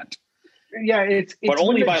born yet. Yeah, it's but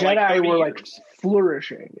only by Jedi were like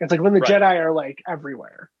flourishing. It's like when the Jedi are like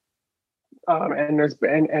everywhere. and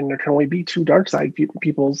there can only be two dark side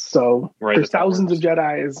peoples. So there's thousands of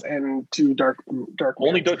Jedis and two dark.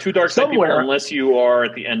 Only two dark side people, unless you are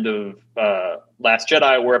at the end of Last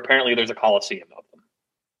Jedi, where apparently there's a Colosseum of them.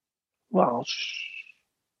 Well,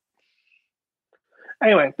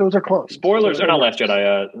 anyway, those are clones. Spoilers, or not Last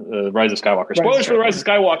Jedi, Rise of Skywalker. Spoilers for the Rise of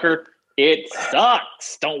Skywalker. It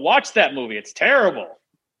sucks. Don't watch that movie. It's terrible.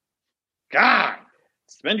 God,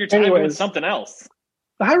 spend your time doing something else.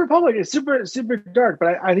 The High Republic is super, super dark,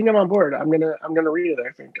 but I think I'm on board. I'm gonna read it.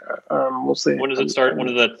 I think we'll see. When does it start? When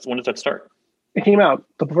does that start? It came out.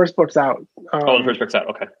 The first book's out. The first book's out.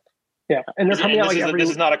 Okay. Yeah, and they're coming out like this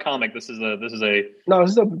is not a comic. This is a no.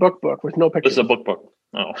 This is a book with no pictures. This is a book.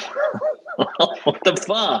 Oh, what the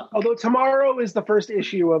fuck? Although tomorrow is the first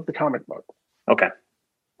issue of the comic book. Okay.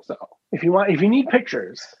 So if you need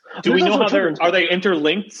pictures, do we know how are they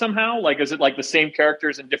interlinked somehow? Like, is it like the same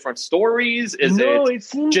characters in different stories? It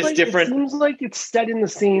seems just like, different. It seems like it's set in the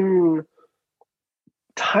same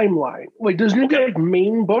timeline. Like there's going to be like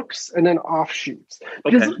main books and then offshoots.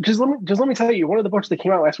 Just let me tell you, one of the books that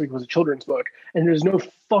came out last week was a children's book, and there's no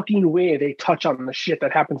fucking way they touch on the shit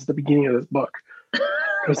that happens at the beginning of this book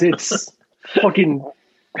because it's fucking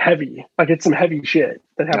heavy. Like it's some heavy shit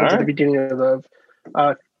that happens at the beginning of the.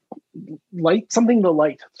 Something of the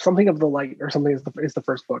light or something is the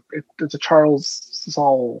first book. It's a Charles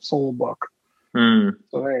Soule book. So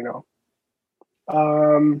there you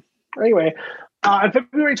go. Anyway, on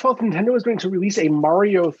February 12th, Nintendo is going to release a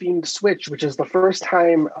Mario themed Switch, which is the first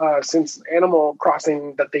time since Animal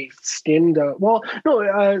Crossing that they skinned.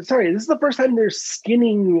 This is the first time they're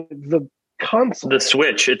skinning the console, the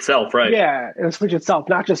Switch itself, right? Yeah, the Switch itself,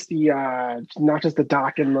 not just the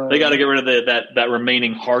dock and the. They got to get rid of that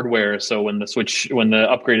remaining hardware, so when the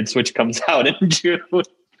upgraded Switch comes out in June,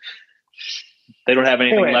 they don't have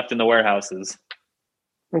anything left in the warehouses.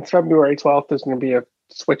 It's February 12th. There's going to be a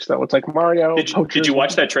Switch that looks like Mario. Did you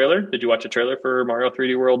watch that trailer? Did you watch a trailer for Mario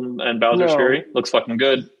 3D World and Bowser's Fury? Looks fucking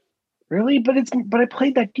good. Really? But I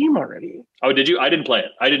played that game already. Oh, did you? I didn't play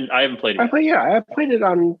it. I haven't played it. I played it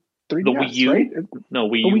on 3DS, the Wii U, right? No,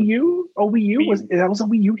 Wii U. Wii U? Oh, Wii U that was a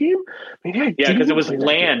Wii U game. Maybe because it was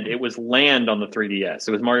Land. It was Land on the 3DS.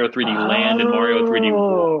 It was Mario 3D Land and Mario 3D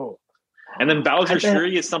World. And then Bowser's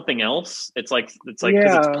Fury is something else. It's like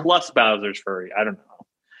because it's plus Bowser's Fury. I don't know.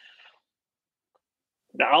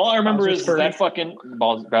 Now, all I remember is that fucking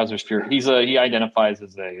Bowser's Fury. He identifies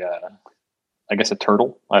as I guess a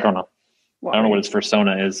turtle. I don't know. I don't know what his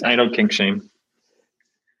persona is. I don't kink shame.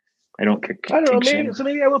 I don't know.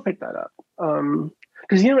 Maybe I will pick that up.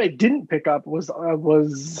 Because what I didn't pick up was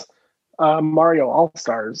Mario All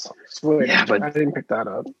Stars Switch. Yeah, but I didn't pick that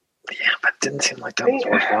up. Yeah, but it didn't seem like that was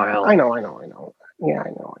worthwhile. I know. Yeah, I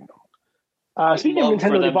know. Speaking of Nintendo,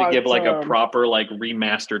 for them to give like a proper like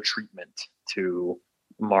remaster treatment to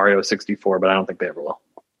Mario 64, but I don't think they ever will.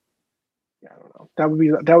 Yeah, I don't know.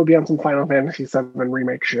 That would be on some Final Fantasy VII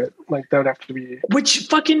remake shit. Like that would have to be. Which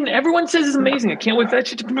fucking everyone says is amazing. I can't wait for that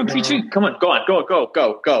shit to come to PC. Come on, go.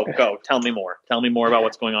 Tell me more. Tell me more about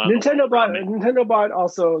what's going on. Nintendo bought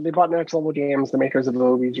Next Level Games, the makers of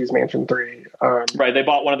Luigi's Mansion 3. Right, they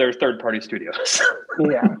bought one of their third-party studios.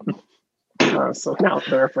 Yeah. So now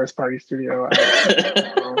they're a first-party studio.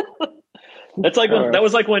 That's like that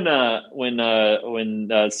was like when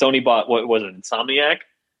Sony bought, what was it, Insomniac?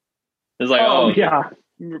 It's like, yeah.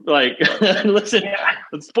 Like, listen,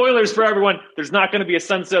 spoilers for everyone. There's not going to be a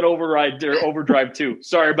Sunset Overdrive 2.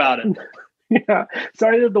 Sorry about it. Yeah,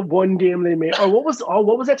 sorry that the one game they made. What was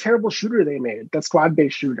that terrible shooter they made? That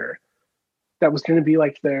squad-based shooter that was going to be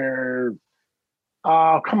like their.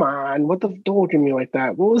 Oh, come on! Don't look at me like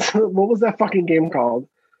that. What was that fucking game called?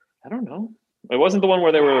 I don't know. It wasn't the one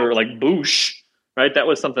where they were like Boosh, right? That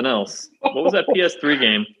was something else. What was that PS3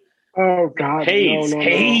 game? Oh God,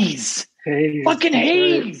 Haze. Fucking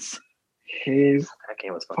Haze. That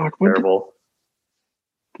game was fucking terrible.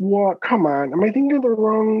 What? Come on. Am I thinking of the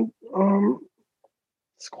wrong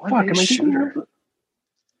squad-based shooter?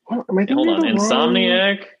 Am I thinking Hold on.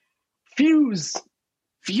 Insomniac. Fuse.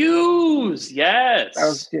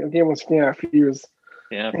 Yes. The game was Fuse.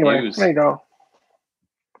 Yeah, anyway, Fuse. There you go.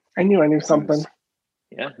 I knew something.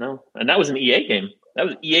 Yeah, no. And that was an EA game. That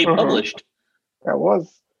was EA published. That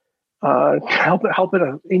was. Help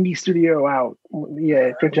an indie studio out.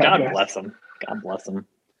 Yeah, good job. God bless them.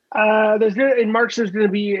 In March there's going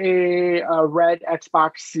to be a red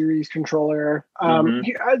Xbox Series controller.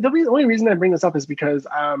 The only reason I bring this up is because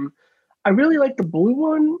I really like the blue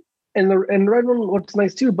one and the red one looks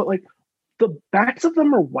nice too, but like the backs of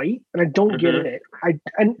them are white and I don't get it. I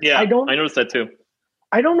noticed that too.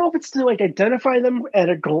 I don't know if it's to like identify them at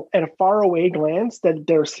a far away glance that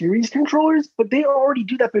they're series controllers, but they already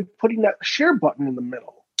do that by putting that share button in the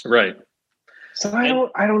middle. Right. So I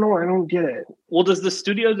don't know. I don't get it. Well, does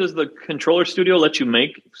the controller studio let you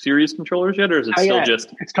make series controllers yet, or is it still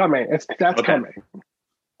just? It's coming. That's coming.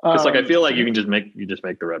 Because I feel like you just make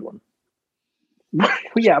the red one.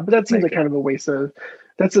 Yeah, but that seems like kind of a waste of.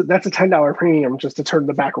 That's a $10 premium just to turn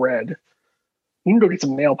the back red. You can go get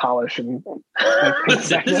some nail polish and. This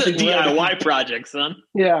is a DIY project, son.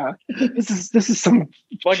 Yeah, this is some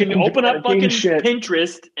fucking open up fucking shit.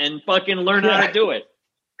 Pinterest and fucking learn how to do it.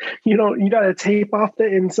 You gotta tape off the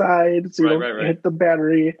inside so you don't hit the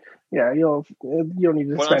battery. Yeah, you don't need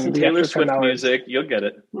to put spend on some Taylor Swift music. You'll get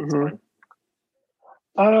it. Mm-hmm.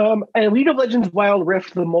 And League of Legends Wild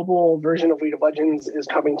Rift, the mobile version of League of Legends, is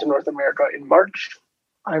coming to North America in March.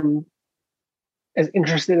 I'm as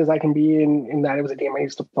interested as I can be in that. It was a game I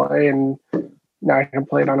used to play, and now I can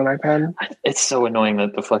play it on an iPad. It's so annoying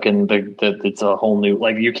that it's a whole new,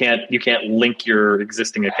 like, you can't link your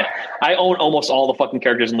existing account. I own almost all the fucking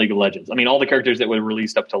characters in League of Legends. I mean, all the characters that were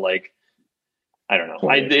released up to, like, I don't know.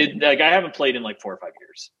 I haven't played in like 4 or 5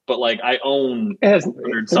 years, but like I own 4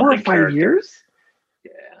 or 5 years.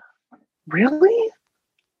 Yeah. Really?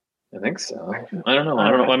 I think so. I don't know.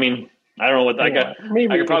 I mean, I don't know what I got.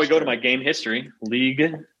 Maybe I could probably go to my game history. League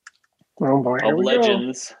of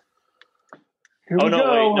Legends. Oh, no,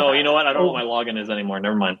 wait. No, you know what? I don't know what my login is anymore.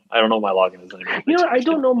 Never mind. I don't know what my login is anymore. You know, I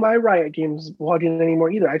don't know my Riot Games login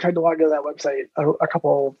anymore either. I tried to log into that website a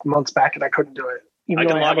couple months back and I couldn't do it. I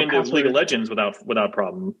can log into League of Legends without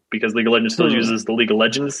problem because League of Legends still uses the League of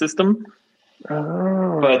Legends system.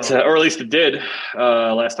 Oh. But, or at least it did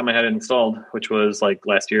last time I had it installed, which was like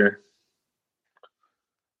last year.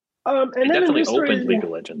 And I definitely opened League of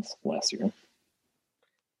Legends last year.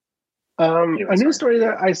 A news story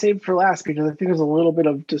that I saved for last because I think there's a little bit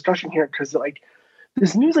of discussion here because like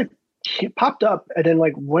this news like popped up and then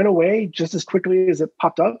like went away just as quickly as it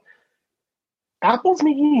popped up. Apple's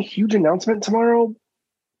making a huge announcement tomorrow,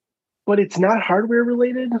 but it's not hardware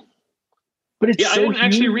related. But it's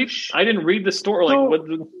I didn't read the story.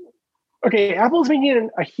 Okay, Apple's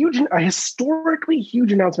making a historically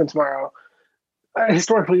huge announcement tomorrow.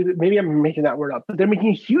 Historically, maybe I'm making that word up, but they're making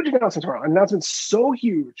a huge announcement tomorrow. An announcement so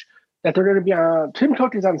huge that they're going to be on. Tim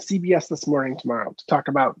Cook is on CBS this morning tomorrow to talk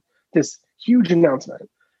about this huge announcement,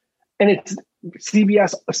 and it's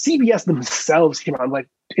CBS. CBS themselves came on like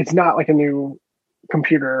it's not like a new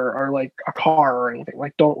computer or like a car or anything.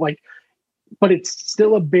 Like but it's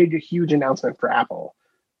still a big, huge announcement for Apple.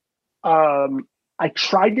 I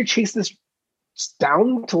tried to chase this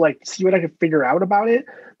down to like see what I could figure out about it.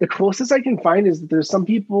 The closest I can find is that there's some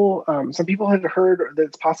people had heard that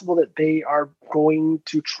it's possible that they are going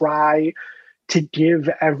to try to give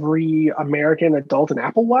every American adult an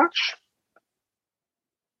Apple Watch,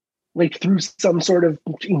 like through some sort of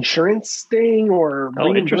insurance thing or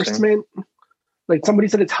reimbursement. Like somebody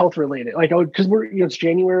said it's health related, like because it's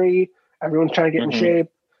January, everyone's trying to get in shape.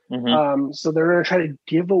 Mm-hmm. So they're going to try to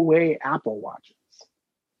give away Apple Watches.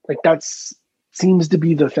 Like seems to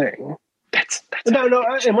be the thing. That's no.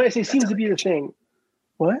 And when I say seems to be the thing,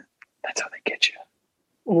 what? That's how they get you.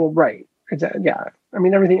 Well, right. Yeah. I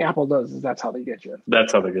mean, everything Apple does is that's how they get you.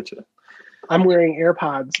 That's how they get you. I'm wearing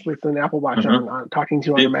AirPods with an Apple Watch on, talking to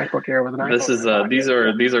you on a MacBook Air with an iPhone. This is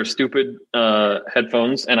these are stupid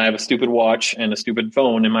headphones, and I have a stupid watch and a stupid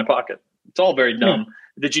phone in my pocket. It's all very dumb. Yeah.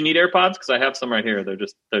 Did you need AirPods? Because I have some right here.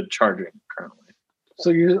 They're charging currently. So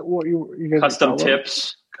you guys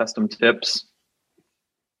custom tips.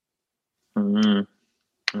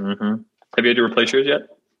 Mm-hmm. Mm-hmm. Have you had to replace yours yet?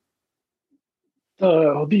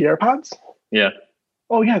 The AirPods? Yeah.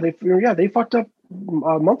 Oh yeah, they fucked up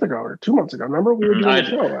a month ago or 2 months ago. Remember we were doing the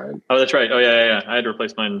show. Oh, that's right. Oh yeah. I had to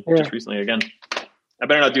replace mine just recently again. I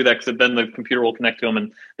better not do that because then the computer will connect to them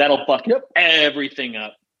and that'll fuck everything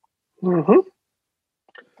up. Mm-hmm.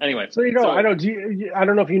 Anyway, so you go. I don't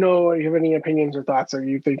know if you have any opinions or thoughts, or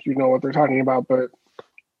you think you know what they're talking about, but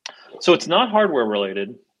so it's not hardware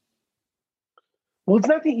related. Well, it's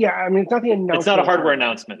not the it's not the announcement. It's not a hardware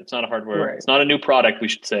announcement. It's not a hardware. Right. It's not a new product. We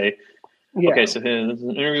should say. Yeah. Okay, so here's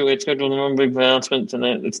an interview. It's scheduled a big announcement, and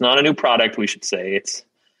it's not a new product. We should say it's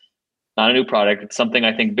not a new product. It's something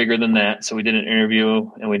I think bigger than that. So we did an interview,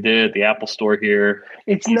 and we did at the Apple Store here.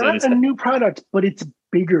 It's not a new product, but it's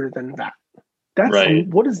bigger than that. That's right.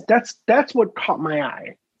 That's what caught my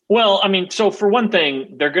eye. Well, I mean, so for one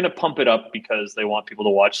thing, they're going to pump it up because they want people to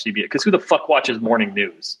watch CBS. Because who the fuck watches morning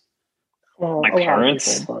news? Well, my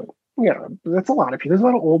parents. People, that's a lot of people. There's a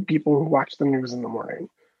lot of old people who watch the news in the morning.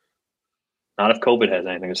 Not if COVID has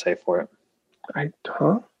anything to say for it.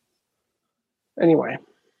 Anyway.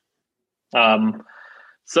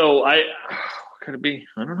 So what could it be?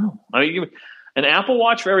 I don't know. I mean, an Apple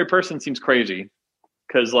Watch for every person seems crazy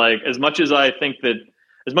because, like, as much as I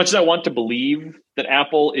want to believe that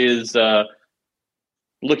Apple is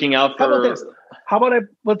looking out for. How about this? How about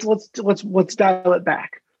let's dial it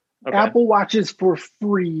back. Okay. Apple Watches for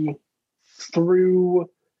free through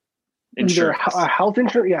insurance. Either health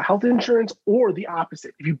insurance, or the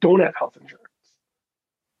opposite. If you don't have health insurance,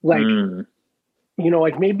 like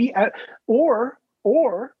like maybe or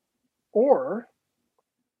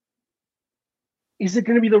is it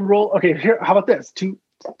going to be the roll? Okay, here. How about this?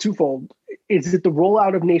 Twofold. Is it the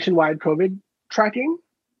rollout of nationwide COVID tracking?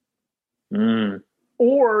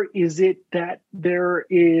 Or is it that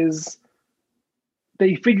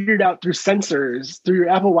they figured out through sensors through your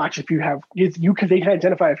Apple Watch they can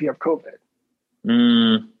identify if you have COVID.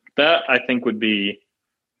 That I think would be.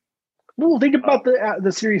 Well, think about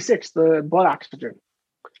the Series 6, the blood oxygen.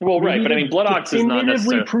 Well, right, but I mean, blood oxygen is not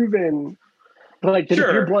necessarily proven. But like, if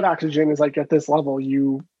your blood oxygen is like at this level,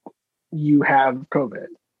 you have COVID,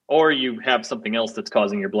 or you have something else that's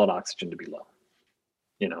causing your blood oxygen to be low.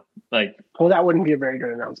 Well, that wouldn't be a very good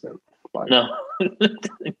announcement. But. No,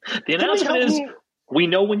 the announcement is we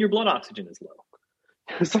know when your blood oxygen is low.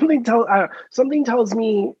 Something tells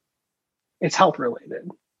me it's health related.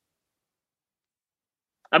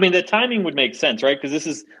 I mean, the timing would make sense, right? Because this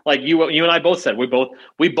is like you and I both said we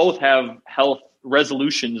both have health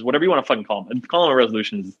resolutions, whatever you want to fucking call them. Calling them a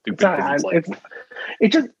resolution is stupid.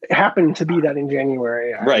 It just happened to be that in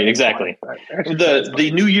January. Right, exactly.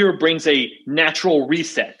 The new year brings a natural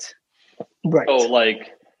reset. Right. So,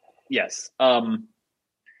 yes.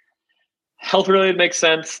 Health related makes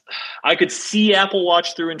sense. I could see Apple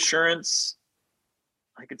Watch through insurance.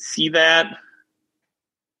 I could see that.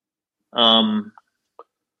 I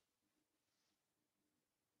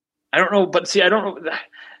don't know, but see, I don't know.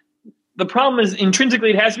 The problem is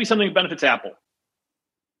intrinsically it has to be something that benefits Apple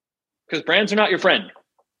because brands are not your friend.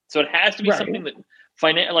 So it has to be something that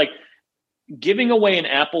giving away an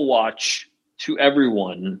Apple Watch to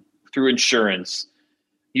everyone through insurance.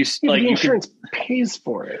 The insurance pays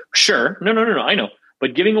for it. Sure. No. I know.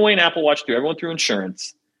 But giving away an Apple Watch to everyone through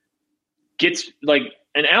insurance gets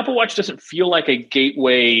an Apple Watch doesn't feel like a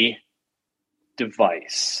gateway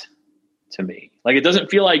device to me. It doesn't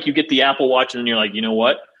feel like you get the Apple Watch and then you're like, you know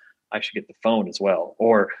what? I should get the phone as well.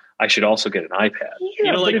 Or I should also get an iPad.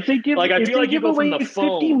 Yeah, but if they give, I feel like you go from the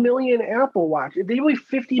 50 million Apple Watch, if they give away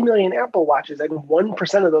 50 million Apple Watches and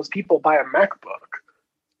 1% of those people buy a MacBook,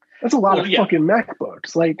 that's a lot of fucking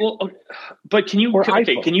MacBooks. But can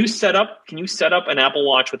you set up an Apple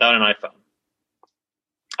Watch without an iPhone?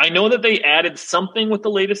 I know that they added something with the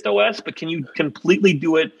latest OS, but can you completely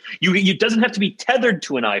do it? It doesn't have to be tethered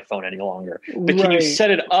to an iPhone any longer. But can you set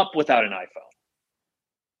it up without an iPhone?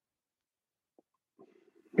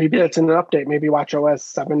 Maybe that's in an update. Maybe WatchOS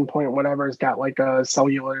 7 point whatever has got a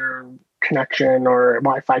cellular connection or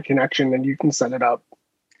Wi-Fi connection, and you can set it up.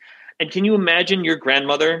 And can you imagine your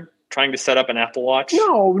grandmother trying to set up an Apple Watch?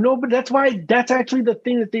 No, but that's actually the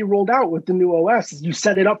thing that they rolled out with the new OS is you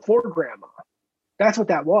set it up for grandma. That's what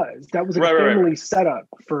that was. That was a family setup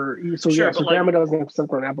for you. So so grandma doesn't have to set up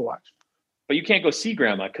for an Apple Watch. But you can't go see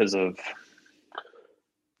grandma because of.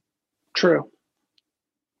 True.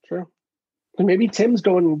 And maybe Tim's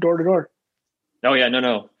going door to door. Oh yeah,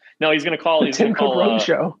 no. He's going to call. He's going to call.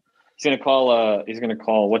 Show. He's going to call. He's going to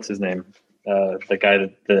call. What's his name? The guy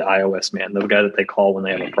the iOS man, the guy that they call when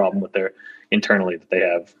they have a problem with their internally that they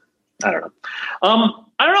have. I don't know.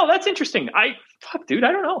 I don't know. That's interesting. Dude,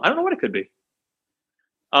 I don't know. I don't know what it could be.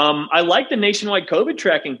 I like the nationwide COVID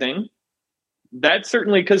tracking thing. That's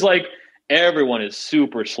certainly because everyone is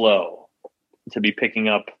super slow to be picking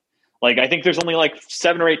up. I think there's only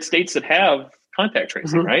 7 or 8 states that have contact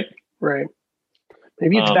tracing, right? Right.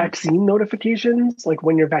 Maybe it's vaccine notifications,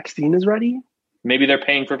 when your vaccine is ready. Maybe they're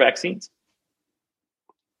paying for vaccines.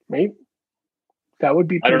 Maybe. That would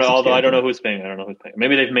be. I don't know. Although I don't know who's paying.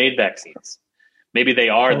 Maybe they've made vaccines. Maybe they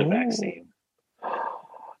are the vaccine.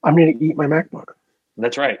 I'm going to eat my MacBook.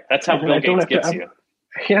 That's right. That's how Bill Gates gets you.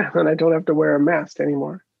 Yeah, and I don't have to wear a mask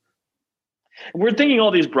anymore. We're thinking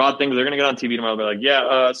all these broad things. They're going to get on TV tomorrow. They're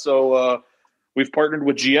like, so we've partnered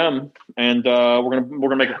with GM, and we're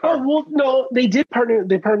gonna make a car. Oh well, no, they did partner.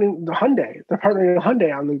 They partnered with Hyundai. They're partnering with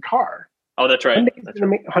Hyundai on the car. Oh, that's right.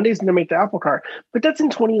 Hyundai's going to make the Apple car, but that's in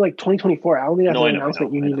 2024. I don't think that's an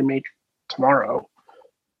announcement you need to make tomorrow.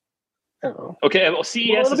 I don't know. Okay, well,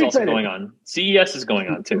 CES is also going on. CES is going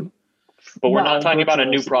on too. But we're not talking about a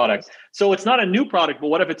new product. So it's not a new product, but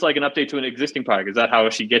what if it's an update to an existing product? Is that how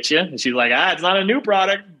she gets you? And she's like, it's not a new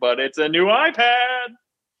product, but it's a new iPad.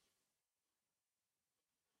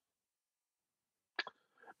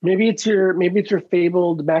 Maybe it's your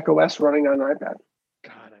fabled Mac OS running on an iPad. God,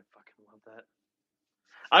 I fucking love that.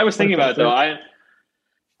 I was thinking about it though.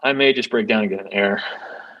 I may just break down and get an Air.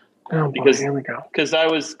 Oh boy, here we go. Because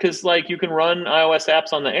like you can run iOS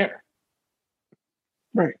apps on the Air.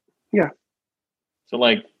 Right. Yeah. So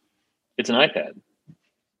like, it's an iPad.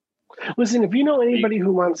 Listen, if you know anybody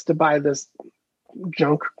who wants to buy this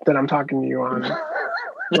junk that I'm talking to you on,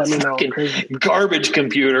 let me know. Garbage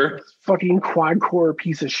computer. Fucking quad-core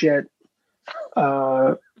piece of shit.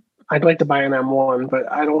 I'd like to buy an M1, but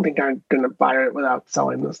I don't think I'm going to buy it without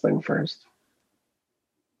selling this thing first.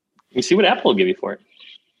 You see what Apple will give you for it.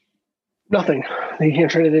 Nothing. They can't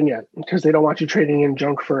trade it in yet because they don't want you trading in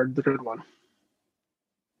junk for the good one.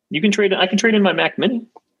 You can trade. I can trade in my Mac Mini.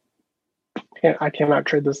 I cannot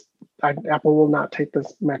trade this. Apple will not take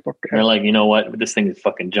this MacBook. They're like, you know what? This thing is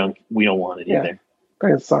fucking junk. We don't want it either.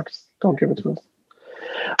 It sucks. Don't give it to us.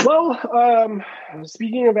 Well,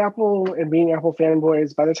 speaking of Apple and being Apple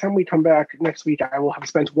fanboys, by the time we come back next week, I will have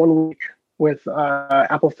spent 1 week with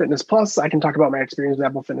Apple Fitness Plus. I can talk about my experience with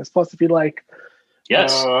Apple Fitness Plus if you'd like.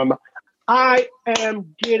 Yes. I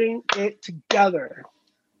am getting it together,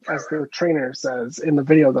 as the trainer says in the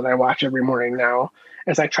video that I watch every morning now,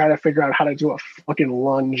 as I try to figure out how to do a fucking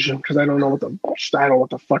lunge because I don't know what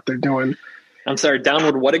the fuck they're doing. I'm sorry,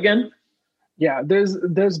 downward what again? Yeah,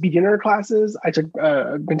 there's beginner classes. I've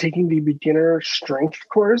been taking the beginner strength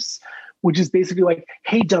course, which is basically like,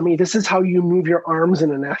 hey dummy, this is how you move your arms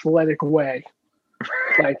in an athletic way.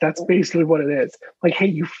 Like that's basically what it is. Like, hey,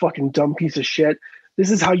 you fucking dumb piece of shit. This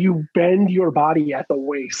is how you bend your body at the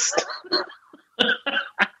waist.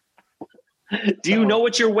 Do you know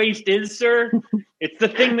what your waist is, sir? It's the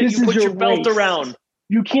thing that you put your belt around.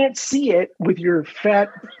 You can't see it with your fat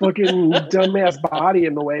fucking dumbass body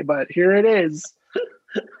in the way, but here it is.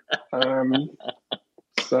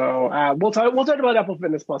 So we'll talk about Apple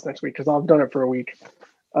Fitness Plus next week because I've done it for a week.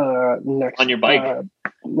 Next on your bike. I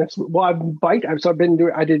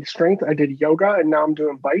did strength, I did yoga, and now I'm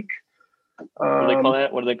doing bike. What do they call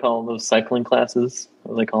that? What do they call those cycling classes?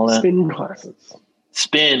 What do they call that? Spin classes.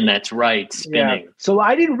 Spin, that's right. Spinning. Yeah. So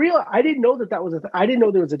I didn't know that was I didn't know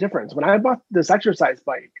there was a difference. When I bought this exercise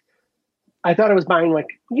bike, I thought I was buying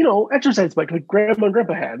exercise bike like grandma and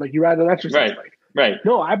grandpa had. Like you ride an exercise bike. Right.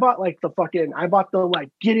 No, I bought the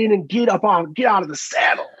get in and get out of the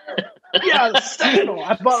saddle. Get out of the saddle.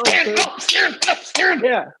 I bought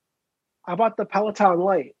I bought the Peloton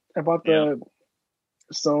Light. I bought the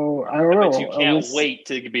So I don't know. You can't wait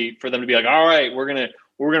for them to be like, all right, we're gonna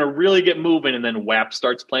really get moving, and then WAP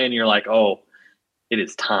starts playing. And you're like, oh, it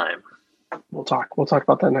is time. We'll talk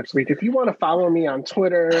about that next week. If you want to follow me on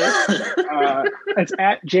Twitter, it's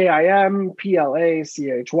at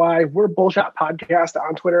JIMPLACHY. We're Bullshot Podcast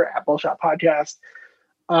on Twitter at Bullshot Podcast.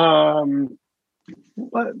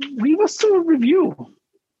 Leave us a review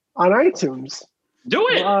on iTunes. Do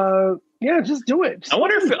it. Just do it. I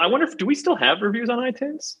wonder if do we still have reviews on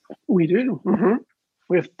iTunes? We do. Mm-hmm.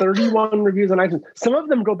 We have 31 reviews on iTunes. Some of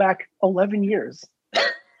them go back 11 years.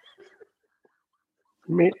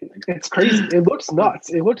 It's crazy. It looks nuts.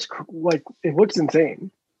 It looks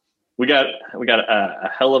insane. We got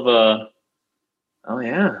a hell of a. Oh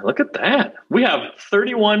yeah, look at that. We have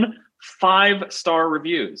 31 5-star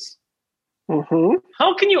reviews. Mm-hmm.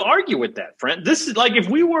 How can you argue with that, friend? This is like if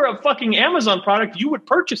we were a fucking Amazon product, you would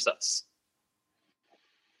purchase us.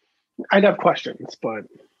 I'd have questions, but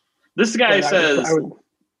this guy says,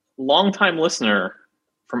 long-time listener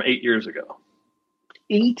from 8 years ago.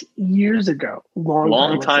 8 years ago.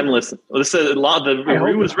 Long time listener. This is the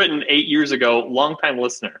review was written 8 years ago. Long time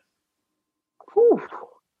listener. Whew.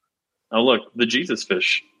 Oh look, the Jesus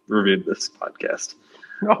Fish reviewed this podcast.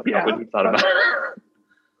 Oh yeah. What we thought about it.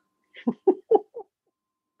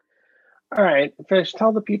 All right, Fish.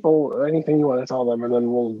 Tell the people anything you want to tell them, and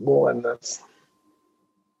then we'll end this.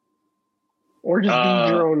 Or just leave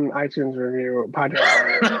your own iTunes review podcast.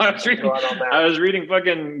 I was reading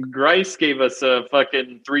fucking Grice gave us a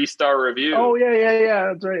fucking 3-star review. Oh,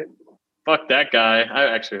 yeah. That's right. Fuck that guy.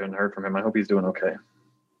 I actually haven't heard from him. I hope he's doing okay.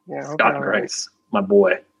 Yeah, Scott Grice, my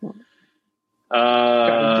boy.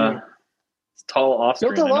 Tall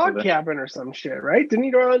Austrian. Built a log cabin or some shit, right? Didn't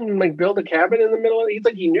he go out and build a cabin in the middle of it? He's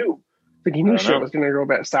like he knew. Like he knew shit was going to go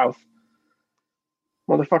back south.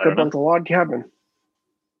 Motherfucker built a log cabin.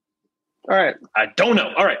 All right. I don't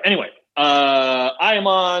know. All right. Anyway, I am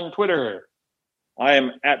on Twitter. I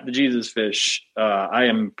am at the Jesus Fish. I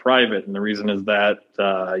am private, and the reason is that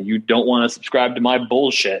you don't want to subscribe to my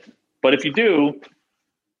bullshit. But if you do,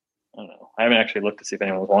 I don't know. I haven't actually looked to see if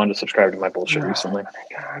anyone wanted to subscribe to my bullshit recently. My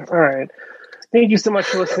God. All right. Thank you so much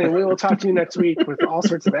for listening. We will talk to you next week with all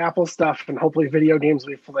sorts of Apple stuff and hopefully video games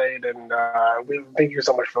we've played. And thank you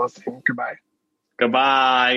so much for listening. Goodbye. Goodbye.